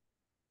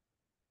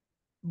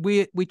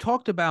we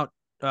talked about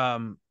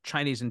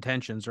Chinese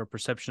intentions or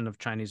perception of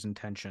Chinese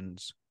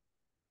intentions.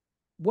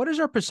 What is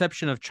our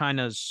perception of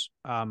China's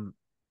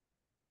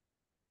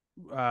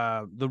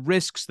the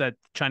risks that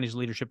Chinese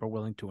leadership are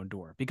willing to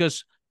endure,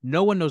 because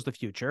no one knows the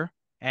future.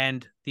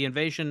 And the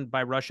invasion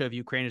by Russia of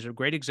Ukraine is a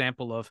great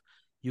example of,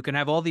 you can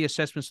have all the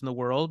assessments in the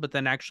world, but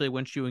then actually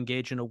once you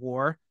engage in a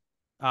war,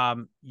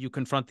 you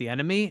confront the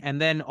enemy. And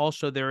then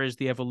also there is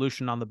the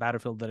evolution on the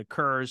battlefield that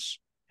occurs,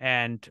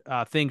 and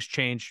things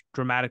change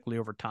dramatically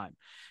over time.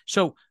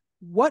 So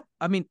what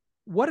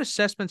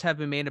assessments have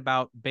been made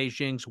about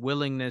Beijing's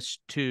willingness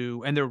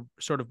to, and they're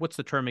sort of, what's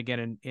the term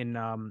again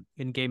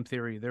in game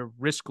theory? They're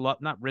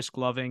not risk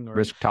loving, or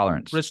risk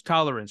tolerance. Risk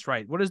tolerance,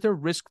 right? What is their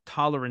risk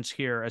tolerance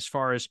here as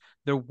far as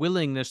their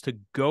willingness to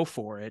go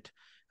for it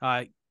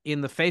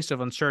in the face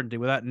of uncertainty,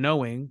 without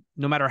knowing,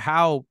 no matter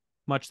how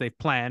much they've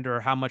planned or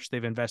how much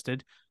they've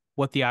invested,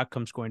 what the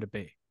outcome's going to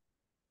be?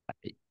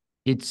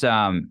 It's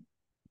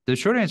the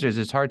short answer is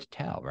it's hard to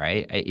tell,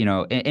 right?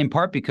 In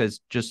part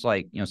because, just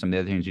like, some of the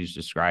other things you just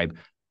described,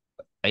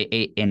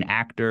 an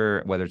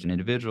actor, whether it's an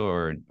individual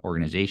or an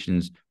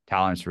organization's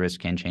tolerance to risk,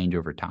 can change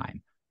over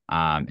time.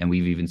 And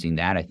we've even seen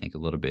that, I think, a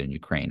little bit in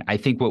Ukraine. I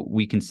think what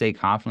we can say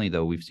confidently,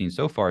 though, we've seen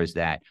so far is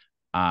that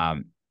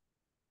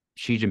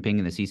Xi Jinping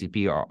and the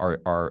CCP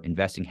are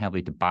investing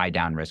heavily to buy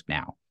down risk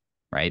now,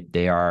 right?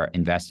 They are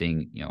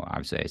investing,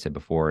 obviously, I said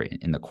before,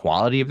 in the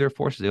quality of their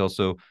forces. They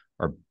also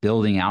are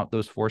building out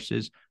those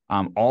forces.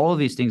 All of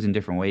these things in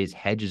different ways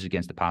hedges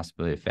against the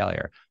possibility of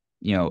failure.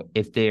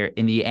 If they're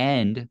in the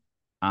end,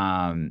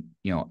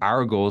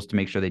 our goal is to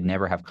make sure they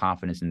never have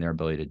confidence in their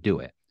ability to do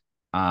it.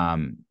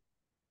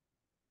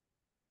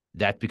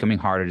 That's becoming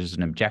harder as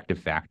an objective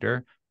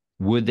factor.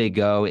 Would they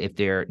go if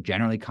they're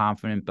generally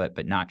confident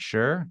but not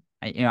sure?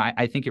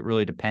 I think it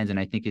really depends, and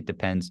I think it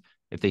depends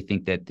if they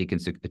think that they can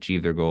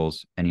achieve their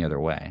goals any other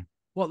way.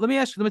 Well, let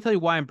me tell you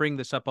why I'm bringing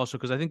this up also,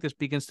 because I think this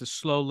begins to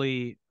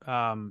slowly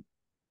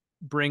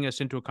bring us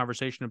into a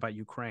conversation about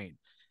Ukraine.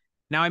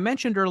 Now, I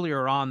mentioned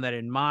earlier on that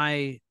in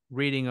my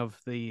reading of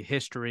the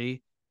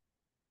history,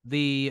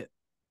 the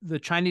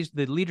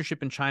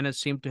leadership in China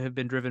seemed to have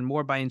been driven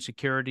more by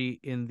insecurity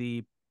in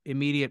the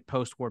immediate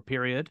post-war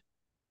period.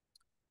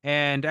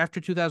 And after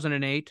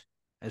 2008,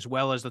 as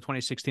well as the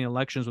 2016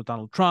 elections with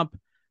Donald Trump,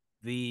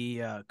 the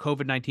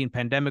COVID-19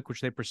 pandemic,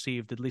 which they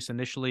perceived, at least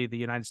initially, the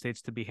United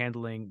States to be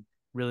handling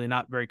really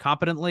not very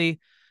competently,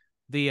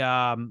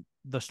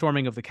 the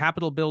storming of the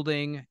Capitol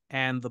building,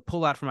 and the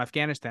pullout from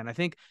Afghanistan. I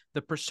think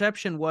the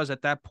perception was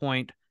at that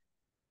point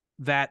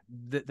that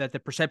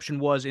the perception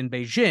was in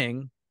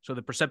Beijing. So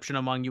the perception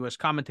among U.S.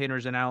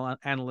 commentators and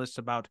analysts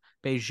about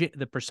Beijing,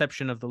 the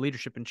perception of the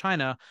leadership in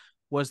China,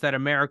 was that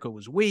America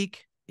was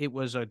weak. It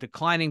was a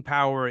declining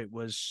power. It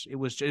was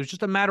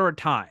just a matter of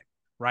time,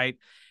 right?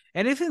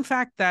 And if in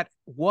fact that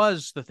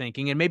was the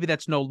thinking, and maybe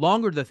that's no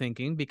longer the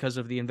thinking because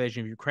of the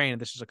invasion of Ukraine,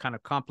 and this is a kind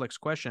of complex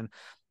question,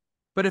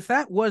 but if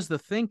that was the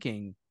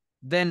thinking,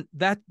 then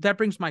that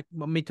brings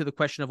me to the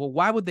question of, well,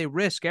 why would they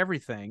risk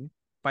everything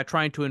by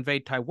trying to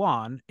invade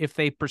Taiwan if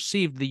they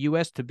perceived the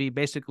U.S. to be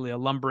basically a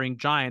lumbering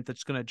giant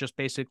that's going to just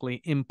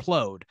basically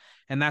implode?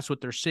 And that's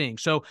what they're seeing.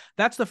 So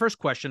that's the first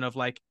question of,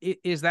 like,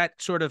 is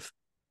that sort of,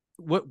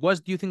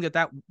 do you think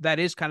that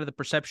is kind of the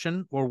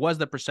perception, or was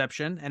the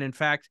perception? And in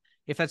fact,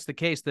 if that's the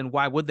case, then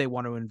why would they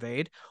want to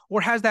invade?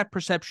 Or has that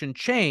perception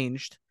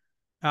changed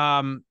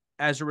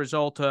as a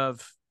result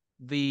of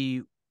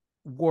the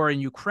war in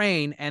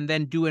Ukraine? And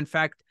then do, in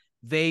fact,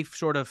 they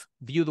sort of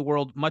view the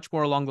world much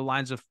more along the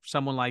lines of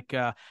someone like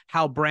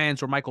Hal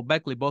Brands or Michael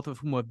Beckley, both of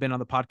whom have been on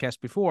the podcast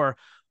before,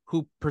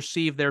 who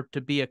perceive there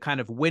to be a kind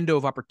of window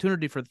of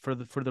opportunity for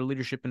the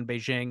leadership in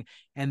Beijing,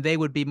 and they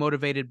would be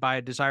motivated by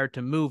a desire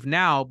to move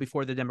now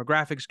before the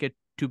demographics get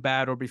too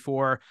bad, or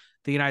before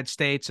the United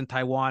States and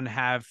Taiwan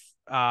have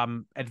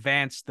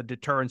advanced the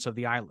deterrence of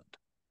the island?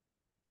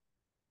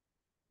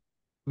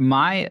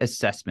 My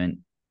assessment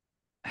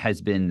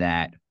has been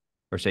that,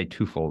 or say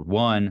twofold.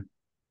 One,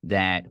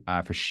 that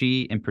for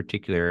Xi in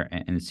particular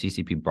and the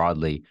CCP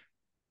broadly,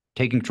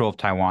 taking control of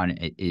Taiwan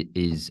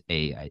is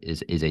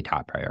a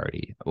top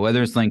priority.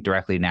 Whether it's linked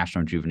directly to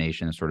national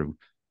rejuvenation, sort of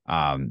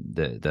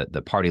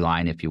the party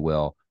line, if you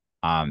will,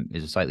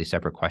 is a slightly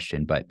separate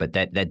question. But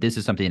that this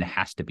is something that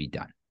has to be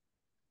done.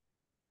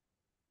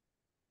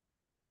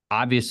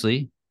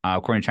 Obviously,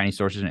 according to Chinese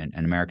sources and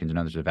Americans and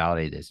others have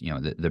validated this,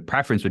 the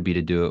preference would be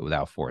to do it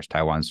without force.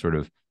 Taiwan sort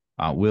of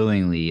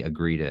willingly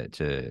agree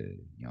to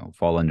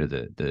fall under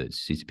the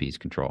CCP's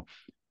control.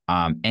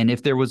 And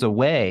if there was a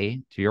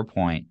way, to your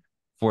point,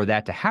 for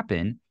that to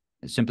happen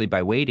simply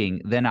by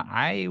waiting, then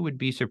I would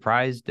be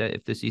surprised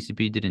if the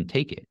CCP didn't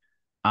take it.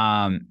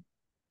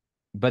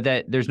 But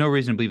that there's no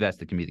reason to believe that's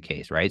going to be the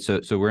case, right? So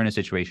we're in a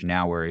situation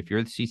now where if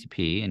you're the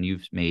CCP and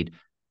you've made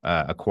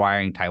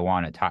acquiring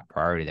Taiwan a top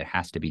priority that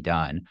has to be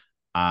done,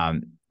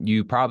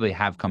 you probably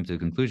have come to the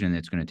conclusion that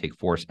it's going to take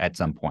force at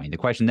some point. The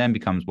question then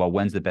becomes, well,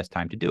 when's the best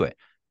time to do it?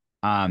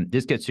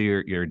 This gets to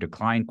your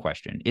decline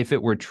question. If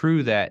it were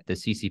true that the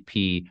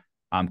CCP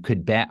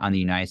could bet on the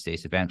United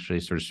States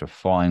eventually sort of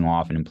falling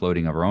off and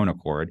imploding of our own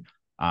accord,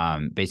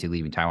 basically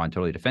leaving Taiwan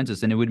totally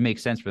defenseless, then it would make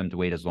sense for them to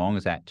wait as long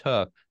as that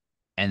took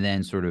and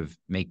then sort of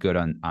make good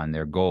on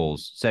their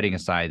goals, setting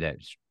aside that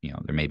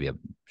there may be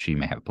she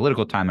may have a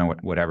political time or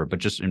whatever, but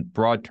just in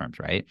broad terms,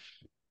 right?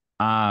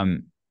 But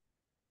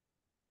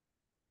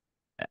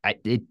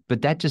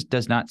that just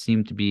does not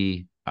seem to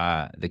be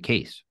the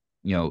case.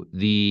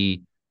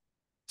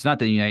 It's not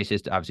that the United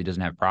States obviously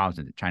doesn't have problems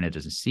and that China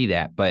doesn't see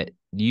that, but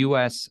the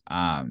U.S.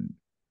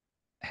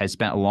 Has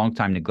spent a long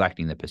time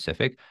neglecting the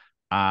Pacific.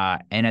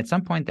 And at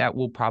some point that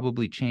will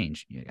probably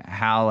change.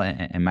 Hal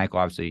and Michael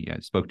obviously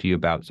spoke to you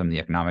about some of the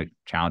economic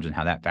challenge and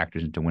how that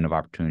factors into window of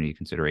opportunity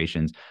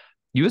considerations.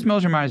 U.S.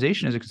 military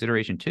modernization is a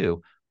consideration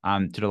too.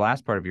 To the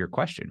last part of your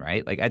question,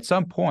 right? Like at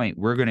some point,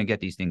 we're going to get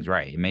these things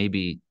right. It may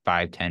be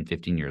 5, 10,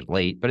 15 years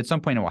late, but at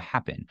some point it will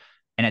happen.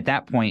 And at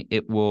that point,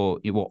 it will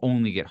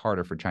only get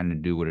harder for China to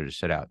do what it is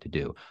set out to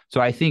do.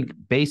 So I think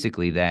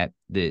basically that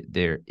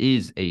there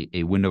is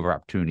a window of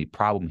opportunity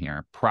problem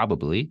here,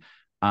 probably.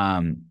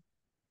 And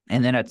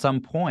then at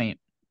some point,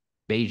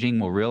 Beijing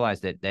will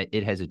realize that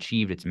it has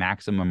achieved its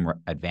maximum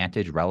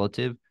advantage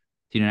relative to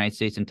the United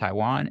States and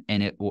Taiwan.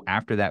 And it will,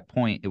 after that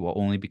point, it will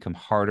only become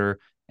harder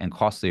and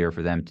costlier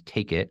for them to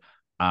take it.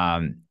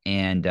 And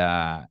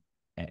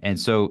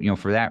so,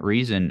 for that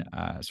reason,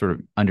 sort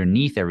of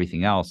underneath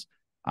everything else,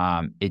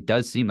 it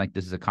does seem like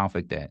this is a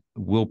conflict that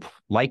will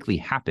likely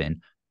happen.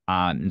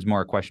 It's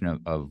more a question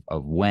of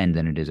when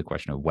than it is a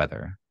question of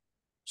whether.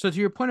 So to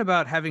your point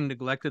about having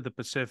neglected the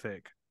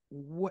Pacific,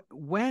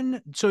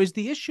 so is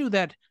the issue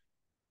that,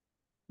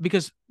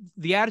 because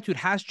the attitude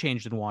has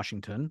changed in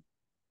Washington,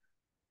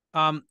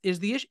 is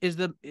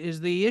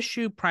the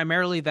issue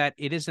primarily that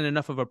it isn't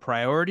enough of a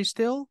priority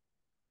still?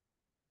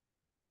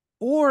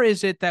 Or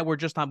is it that we're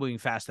just not moving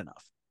fast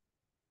enough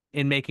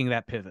in making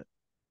that pivot?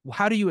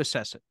 How do you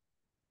assess it?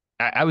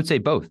 I would say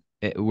both.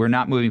 We're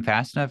not moving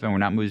fast enough, and we're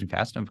not moving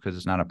fast enough because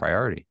it's not a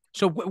priority.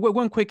 So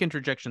one quick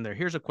interjection there.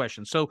 Here's a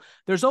question. So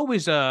there's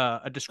always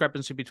a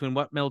discrepancy between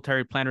what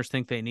military planners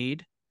think they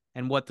need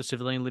and what the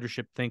civilian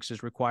leadership thinks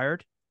is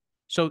required.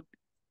 So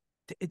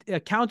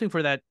accounting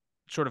for that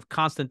sort of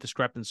constant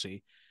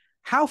discrepancy,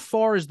 how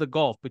far is the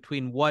gulf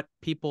between what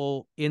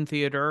people in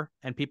theater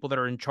and people that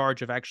are in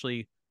charge of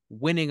actually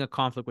winning a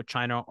conflict with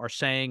China are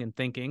saying and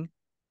thinking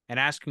and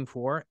asking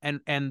for,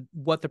 and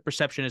what the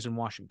perception is in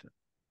Washington?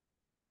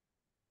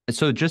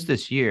 So just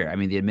this year, I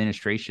mean, the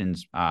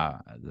administration's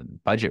the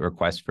budget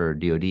request for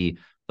DoD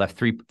left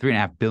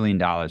 $3.5 billion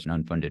in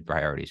unfunded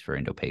priorities for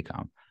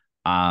Indo-PACOM.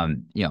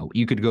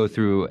 You could go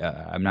through,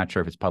 I'm not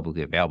sure if it's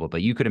publicly available,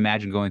 but you could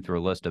imagine going through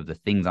a list of the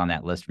things on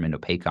that list from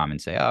Indo-PACOM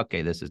and say, oh,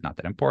 okay, this is not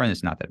that important.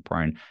 It's not that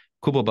important.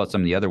 Cool about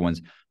some of the other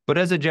ones. But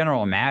as a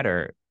general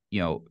matter,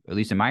 at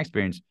least in my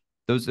experience,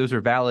 those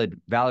are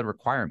valid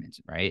requirements,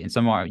 right? And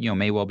some are,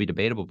 may well be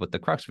debatable, but the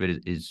crux of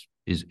it is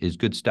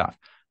good stuff.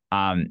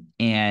 And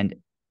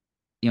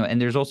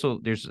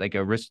there's like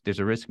a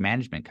risk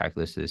management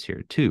calculus to this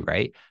here too,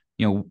 right?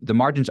 The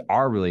margins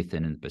are really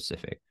thin in the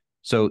Pacific.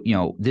 So,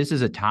 this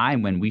is a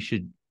time when we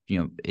should,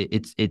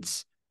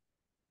 it's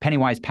penny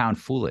wise, pound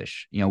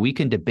foolish. We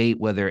can debate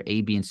whether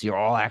A, B, and C are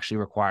all actually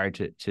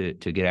required to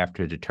get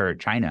after deter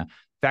China.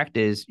 Fact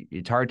is,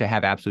 it's hard to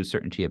have absolute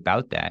certainty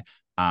about that.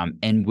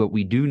 And what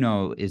we do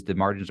know is the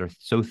margins are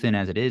so thin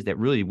as it is that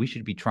really we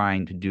should be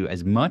trying to do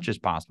as much as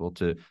possible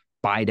to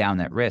buy down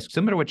that risk,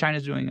 similar to what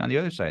China's doing on the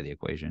other side of the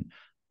equation.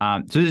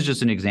 So this is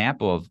just an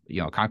example of,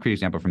 a concrete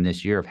example from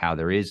this year of how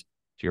there is,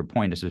 to your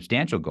point, a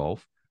substantial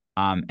gulf.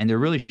 And there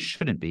really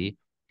shouldn't be.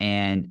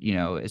 And,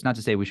 it's not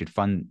to say we should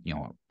fund,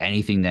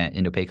 anything that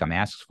Indo-PACOM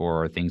asks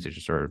for, or things that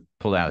just sort of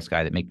pull out of the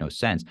sky that make no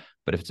sense.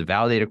 But if it's a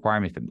validated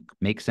requirement, if it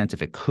makes sense,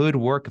 if it could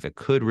work, if it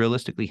could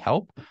realistically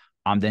help,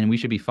 then we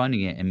should be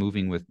funding it and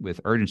moving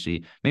with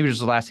urgency. Maybe just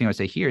the last thing I would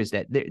say here is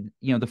that,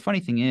 the funny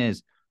thing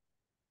is,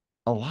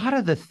 a lot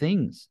of the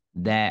things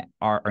that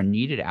are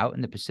needed out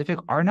in the Pacific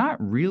are not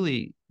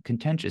really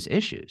contentious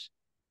issues,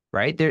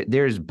 right?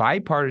 There's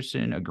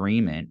bipartisan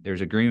agreement.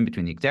 There's agreement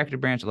between the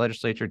executive branch, the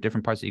legislature,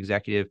 different parts of the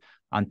executive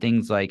on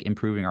things like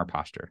improving our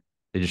posture,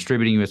 the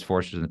distributing U.S.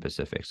 forces in the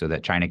Pacific so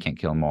that China can't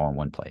kill them all in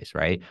one place,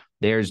 right?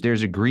 There's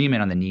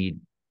agreement on the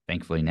need,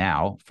 thankfully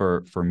now,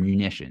 for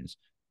munitions,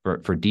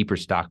 for deeper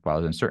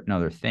stockpiles and certain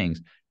other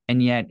things.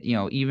 And yet,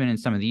 even in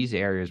some of these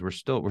areas, we're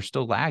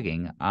still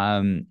lagging,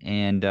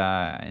 and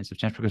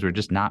substantially because we're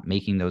just not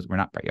making those. We're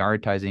not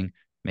prioritizing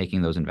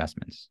making those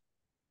investments.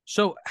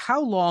 So,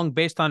 how long,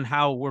 based on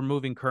how we're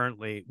moving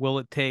currently, will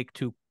it take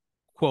to,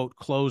 quote,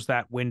 close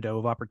that window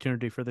of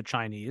opportunity for the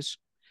Chinese?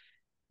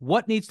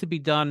 What needs to be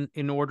done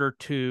in order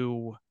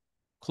to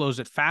close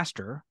it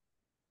faster?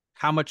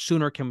 How much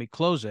sooner can we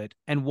close it?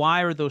 And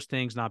why are those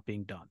things not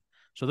being done?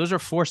 So those are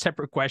 4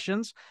 separate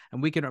questions,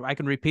 and I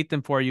can repeat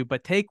them for you,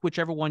 but take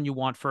whichever one you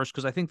want first,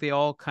 because I think they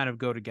all kind of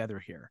go together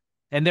here.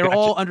 And they're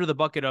all under the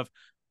bucket of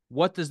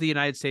what does the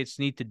United States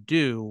need to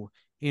do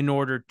in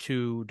order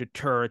to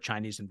deter a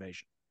Chinese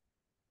invasion?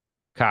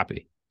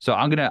 Copy. So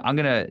I'm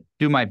gonna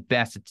do my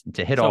best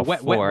to hit all 4.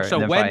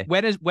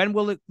 When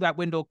will that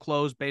window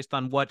close based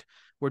on what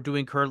we're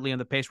doing currently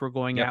and the pace we're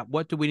going at?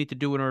 What do we need to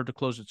do in order to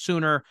close it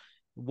sooner?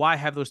 Why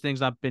have those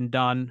things not been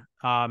done?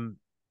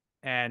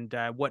 And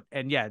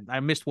I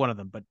missed one of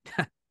them, but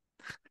go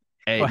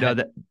Hey, no,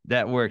 ahead.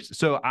 that works.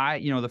 So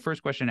the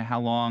first question,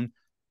 how long?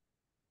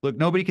 Look,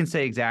 nobody can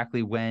say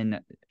exactly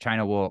when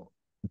China will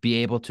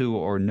be able to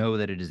or know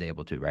that it is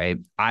able to, right?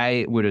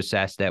 I would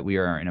assess that we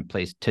are in a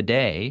place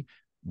today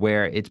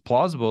where it's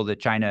plausible that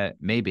China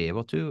may be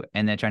able to,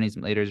 and that Chinese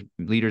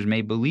leaders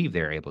may believe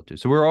they're able to.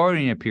 So we're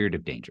already in a period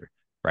of danger,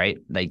 right?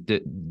 Like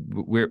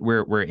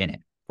we're in it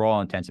for all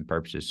intents and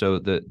purposes. So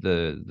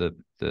the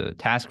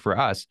task for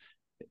us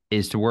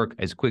is to work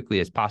as quickly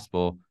as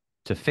possible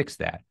to fix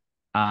that.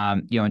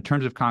 In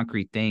terms of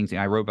concrete things,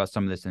 and I wrote about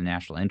some of this in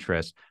National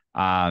Interest.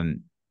 I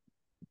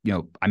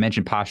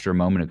mentioned posture a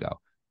moment ago.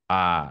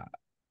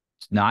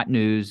 It's not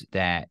news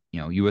that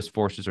U.S.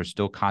 forces are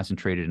still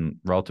concentrated in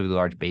relatively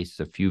large bases,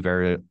 a few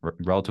very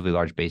relatively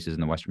large bases in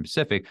the Western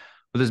Pacific.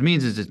 What this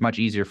means is it's much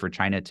easier for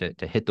China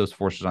to hit those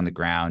forces on the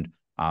ground,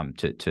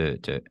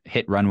 to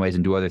hit runways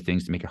and do other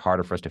things to make it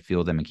harder for us to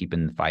field them and keep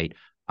in the fight.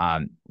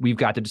 We've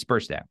got to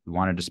disperse that. We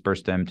want to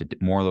disperse them to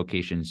more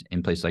locations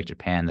in places like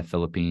Japan, the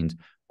Philippines,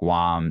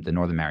 Guam, the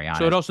Northern So it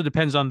Marianas. also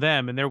depends on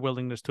them and their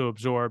willingness to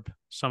absorb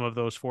some of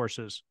those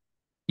forces.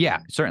 Yeah,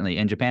 certainly.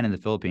 In Japan and the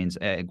Philippines,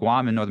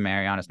 Guam and Northern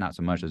Marianas, not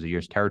so much as the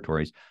U.S.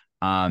 territories.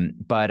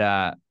 But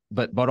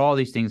all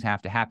these things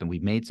have to happen.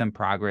 We've made some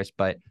progress,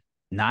 but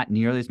not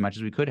nearly as much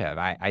as we could have.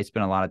 I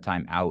spent a lot of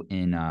time out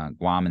in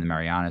Guam and the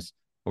Marianas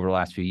over the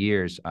last few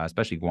years,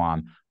 especially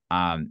Guam.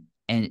 And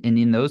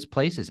in those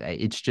places,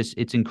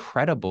 it's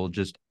incredible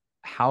just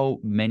how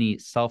many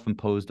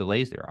self-imposed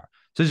delays there are.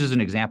 So this is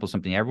an example of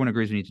something everyone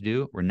agrees we need to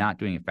do. We're not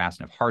doing it fast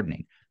enough.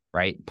 Hardening,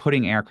 right?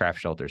 Putting aircraft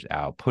shelters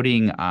out,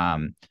 putting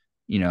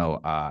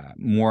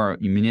more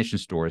munition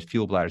stores,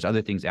 fuel bladders,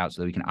 other things out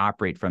so that we can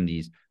operate from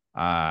these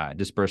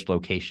dispersed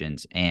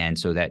locations, and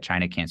so that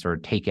China can't sort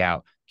of take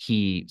out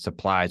key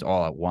supplies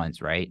all at once,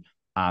 right?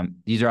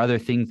 These are other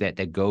things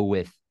that go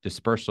with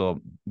dispersal.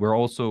 We're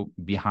also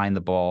behind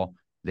the ball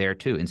there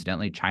too.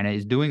 Incidentally, China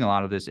is doing a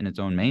lot of this in its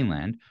own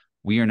mainland.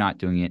 We are not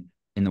doing it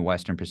in the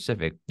Western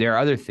Pacific. There are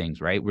other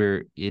things, right,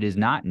 where it is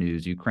not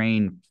news.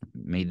 Ukraine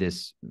made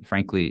this,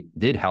 frankly,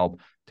 did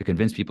help to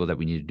convince people that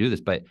we need to do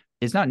this, but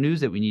it's not news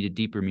that we needed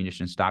deeper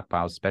munition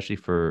stockpiles, especially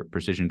for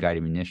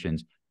precision-guided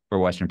munitions for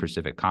Western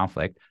Pacific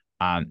conflict.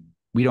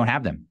 We don't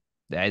have them.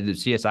 The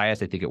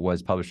CSIS, I think it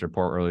was, published a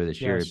report earlier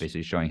this year, Yes.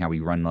 basically showing how we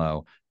run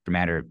low for a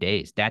matter of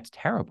days. That's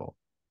terrible.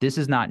 This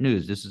is not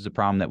news. This is a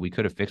problem that we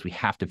could have fixed. We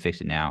have to fix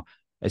it now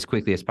as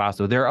quickly as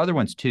possible. There are other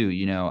ones too.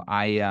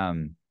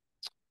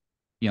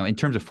 In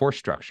terms of force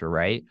structure,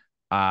 right?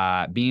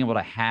 Being able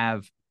to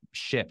have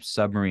ships,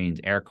 submarines,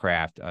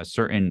 aircraft,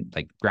 certain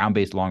like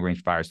ground-based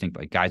long-range fires, think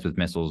like guys with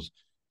missiles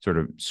sort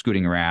of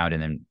scooting around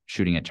and then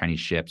shooting at Chinese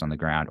ships on the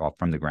ground, off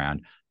from the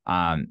ground.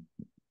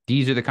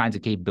 These are the kinds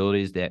of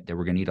capabilities that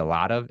we're going to need a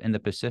lot of in the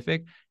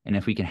Pacific. And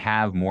if we can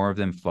have more of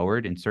them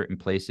forward in certain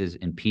places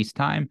in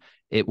peacetime,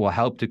 it will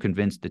help to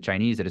convince the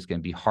Chinese that it's going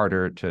to be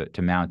harder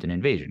to mount an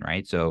invasion,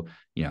 right? So,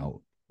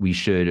 we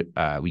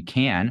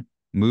can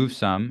move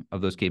some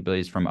of those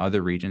capabilities from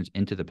other regions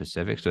into the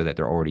Pacific so that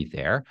they're already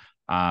there.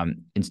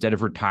 Instead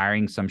of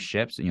retiring some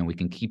ships, we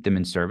can keep them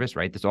in service,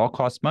 right? This all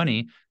costs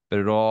money, but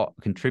it all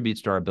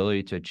contributes to our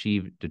ability to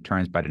achieve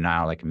deterrence by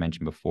denial, like I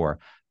mentioned before.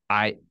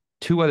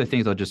 Two other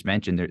things I'll just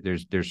mention.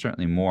 There's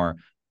certainly more.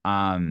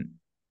 The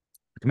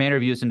commander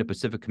of U.S.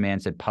 Indo-Pacific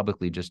Command said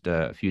publicly just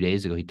a few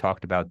days ago, he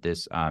talked about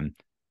this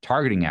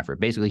targeting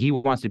effort. Basically, he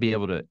wants to be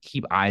able to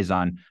keep eyes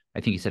on, I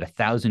think he said,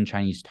 1,000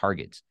 Chinese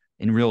targets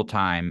in real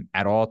time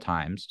at all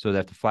times, so that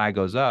if the flag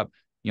goes up,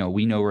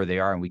 we know where they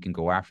are and we can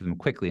go after them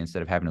quickly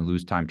instead of having to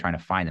lose time trying to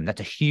find them.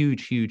 That's a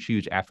huge, huge,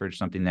 huge effort,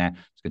 something that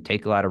is going to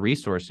take a lot of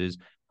resources,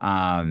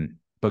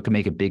 but can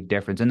make a big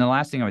difference. And the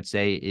last thing I would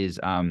say is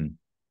arming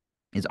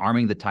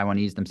the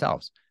Taiwanese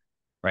themselves,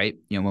 right?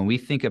 When we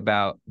think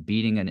about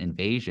beating an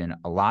invasion,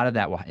 a lot of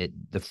that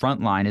the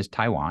front line is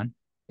Taiwan.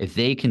 If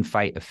they can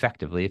fight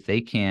effectively, if they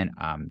can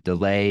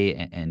delay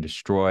and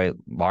destroy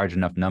large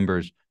enough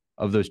numbers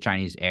of those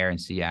Chinese air and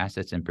sea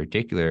assets in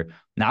particular,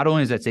 not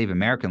only does that save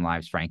American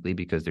lives, frankly,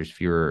 because there's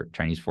fewer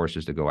Chinese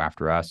forces to go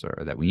after us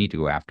or that we need to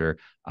go after,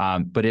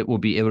 but it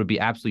would be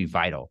absolutely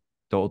vital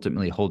to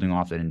ultimately holding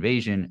off that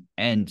invasion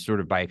and sort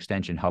of by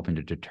extension helping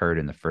to deter it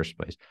in the first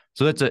place.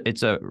 So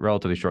it's a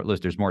relatively short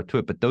list. There's more to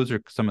it, but those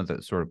are some of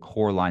the sort of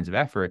core lines of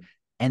effort,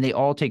 and they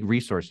all take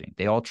resourcing.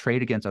 They all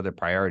trade against other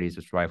priorities.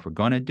 That's why if we're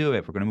going to do it,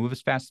 if we're going to move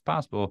as fast as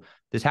possible,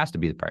 this has to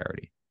be the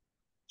priority.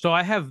 So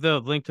I have the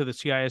link to the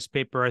CIS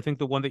paper. I think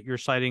the one that you're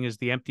citing is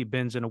the empty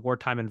bins in a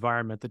wartime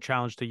environment, the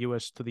challenge to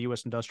the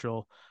U.S.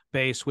 industrial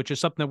base, which is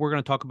something that we're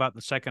going to talk about in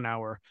the second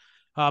hour.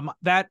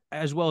 That,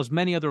 as well as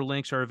many other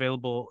links, are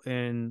available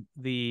in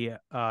the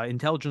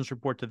intelligence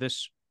report to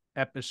this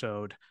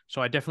episode.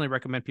 So I definitely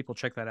recommend people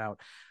check that out.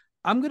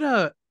 I'm going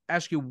to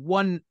ask you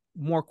one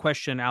more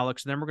question,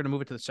 Alex, and then we're going to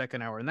move it to the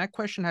second hour. And that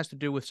question has to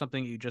do with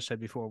something you just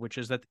said before, which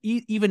is that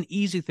even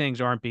easy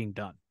things aren't being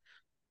done.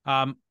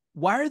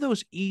 Why are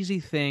those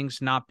easy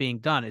things not being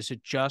done? Is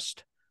it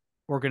just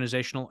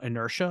organizational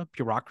inertia,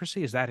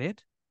 bureaucracy? Is that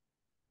it?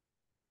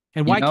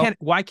 And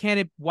why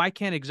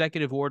can't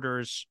executive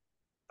orders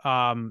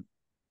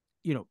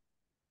you know,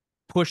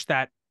 push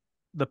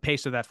the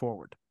pace of that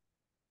forward?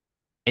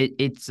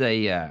 It's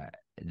a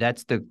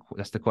that's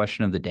the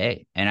question of the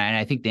day, and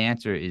I think the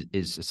answer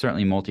is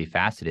certainly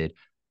multifaceted.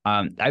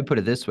 I put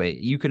it this way: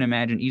 you can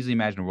easily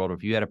imagine a world where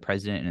if you had a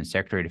president and a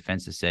secretary of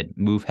defense that said,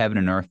 "Move heaven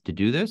and earth to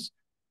do this,"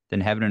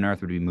 then heaven and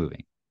earth would be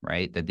moving,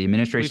 right? That the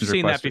administration's We've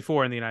seen request, that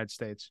before in the United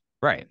States,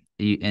 right?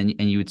 And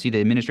you would see the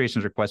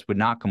administration's request would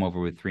not come over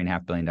with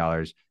 $3.5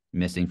 billion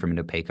missing from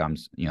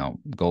Indo-PACOM's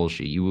goal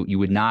sheet. You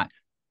would not,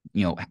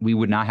 we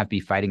would not have to be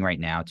fighting right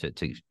now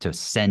to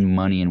send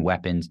money and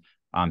weapons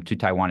to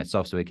Taiwan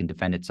itself so it can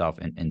defend itself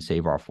and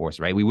save our force,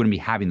 right? We wouldn't be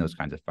having those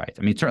kinds of fights.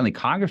 I mean, certainly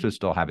Congress would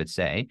still have its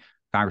say.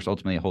 Congress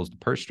ultimately holds the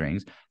purse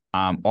strings.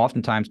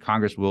 Oftentimes,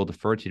 Congress will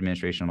defer to the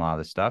administration on a lot of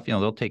this stuff.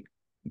 They'll take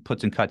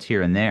puts and cuts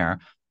here and there.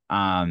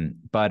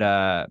 But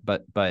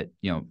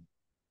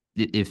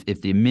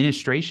if the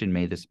administration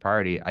made this a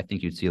priority, I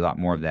think you'd see a lot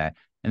more of that.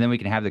 And then we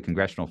can have the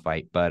congressional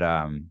fight. But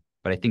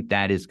I think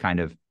that is kind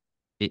of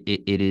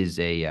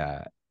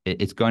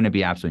it's going to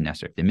be absolutely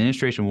necessary. If the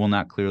administration will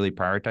not clearly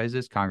prioritize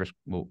this, Congress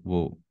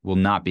will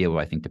not be able,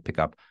 I think, to pick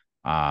up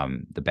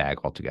the bag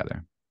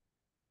altogether.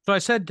 So I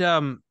said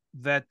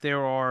that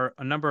there are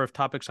a number of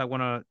topics I want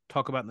to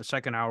talk about in the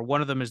second hour.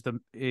 One of them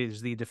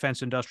is the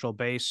defense industrial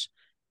base,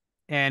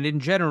 and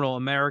in general,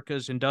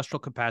 America's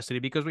industrial capacity,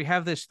 because we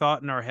have this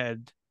thought in our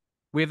head,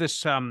 we have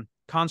this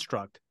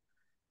construct,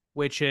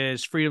 which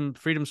is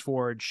Freedom's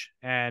Forge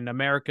and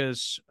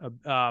America's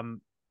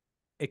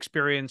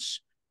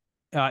experience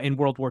in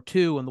World War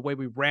II and the way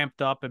we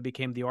ramped up and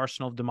became the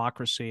arsenal of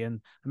democracy.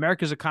 And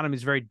America's economy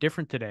is very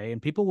different today,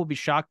 and people will be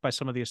shocked by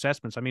some of the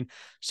assessments. I mean,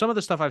 some of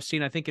the stuff I've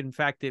seen, I think, in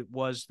fact, it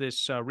was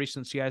this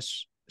recent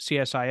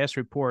CSIS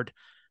report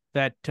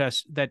that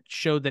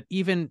showed that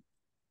even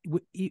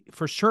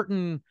for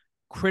certain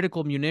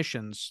critical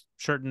munitions,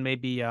 certain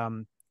maybe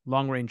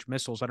long-range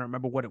missiles, I don't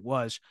remember what it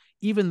was,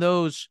 even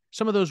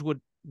some of those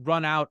would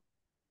run out.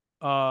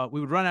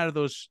 We would run out of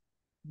those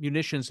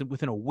munitions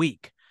within a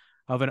week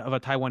of a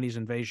Taiwanese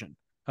invasion,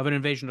 of an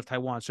invasion of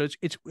Taiwan. So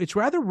it's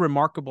rather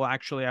remarkable,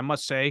 actually, I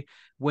must say,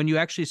 when you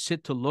actually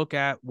sit to look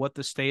at what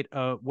the state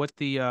of what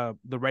the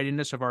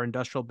readiness of our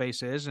industrial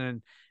base is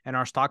and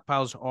our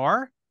stockpiles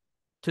are,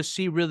 to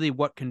see really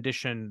what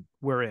condition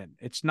we're in.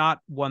 It's not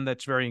one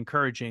that's very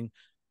encouraging,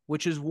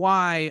 which is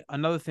why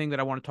another thing that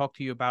I want to talk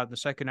to you about in the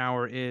second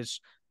hour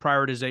is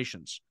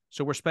prioritizations.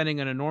 So we're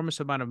spending an enormous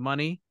amount of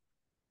money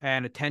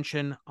and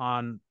attention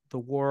on the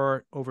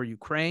war over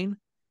Ukraine.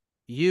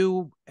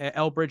 You,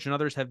 Elbridge, and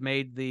others have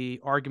made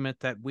the argument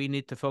that we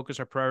need to focus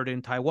our priority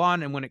in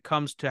Taiwan, and when it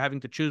comes to having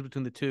to choose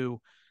between the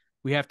two,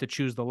 we have to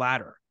choose the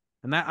latter.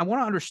 And that I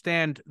want to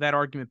understand that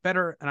argument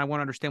better, and I want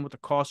to understand what the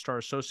costs are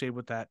associated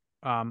with that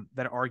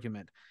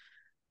argument.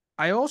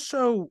 I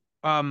also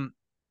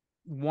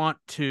want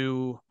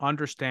to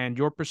understand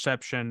your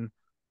perception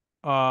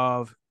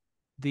of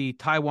the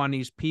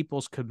Taiwanese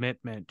people's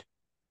commitment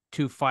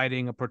to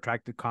fighting a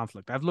protracted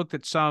conflict. I've looked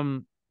at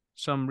some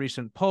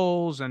recent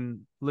polls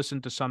and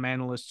listened to some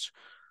analysts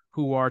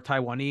who are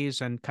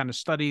Taiwanese and kind of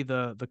study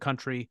the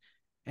country.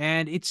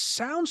 And it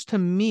sounds to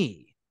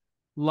me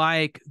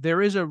like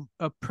there is a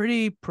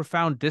pretty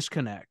profound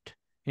disconnect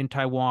in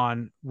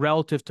Taiwan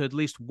relative to at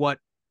least what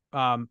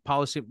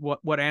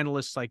what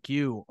analysts like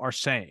you are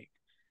saying.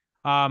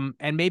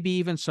 And maybe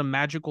even some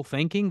magical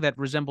thinking that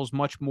resembles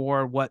much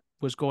more what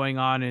was going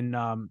on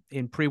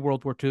in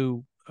pre-World War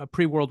II,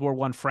 pre-World War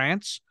I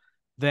France,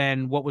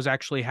 than what was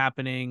actually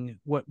happening,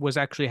 what was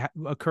actually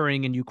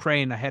occurring in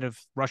Ukraine ahead of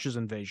Russia's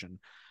invasion.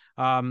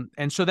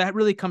 And so that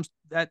really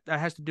that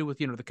has to do with,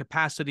 the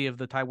capacity of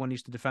the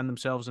Taiwanese to defend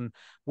themselves and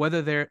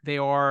whether they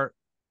are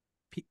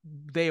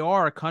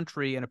a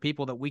country and a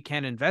people that we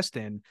can invest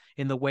in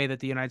the way that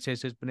the United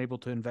States has been able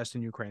to invest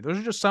in Ukraine. Those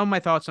are just some of my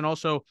thoughts. And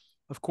also,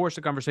 of course,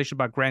 a conversation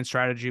about grand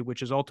strategy,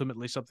 which is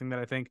ultimately something that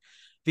I think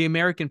the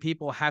American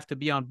people have to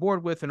be on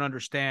board with and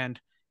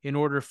understand in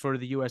order for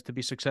the U.S. to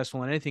be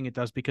successful in anything it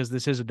does, because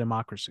this is a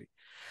democracy.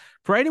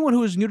 For anyone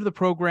who is new to the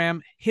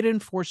program, Hidden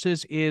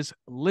Forces is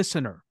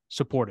listener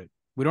supported.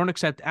 We don't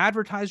accept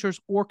advertisers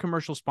or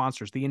commercial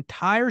sponsors. The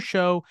entire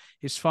show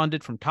is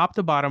funded from top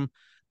to bottom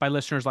by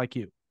listeners like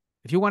you.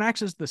 If you want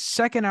access to the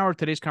second hour of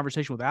today's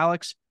conversation with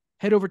Alex,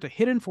 head over to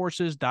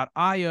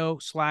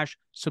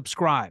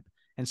hiddenforces.io/subscribe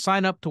and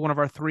sign up to one of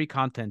our 3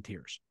 content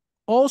tiers.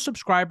 All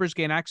subscribers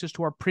gain access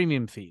to our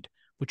premium feed,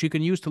 which you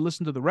can use to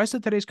listen to the rest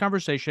of today's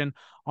conversation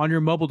on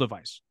your mobile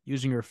device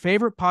using your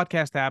favorite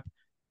podcast app,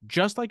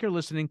 just like you're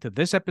listening to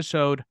this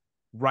episode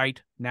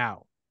right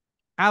now.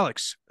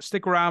 Alex,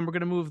 stick around. We're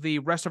going to move the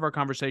rest of our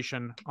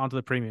conversation onto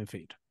the premium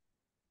feed.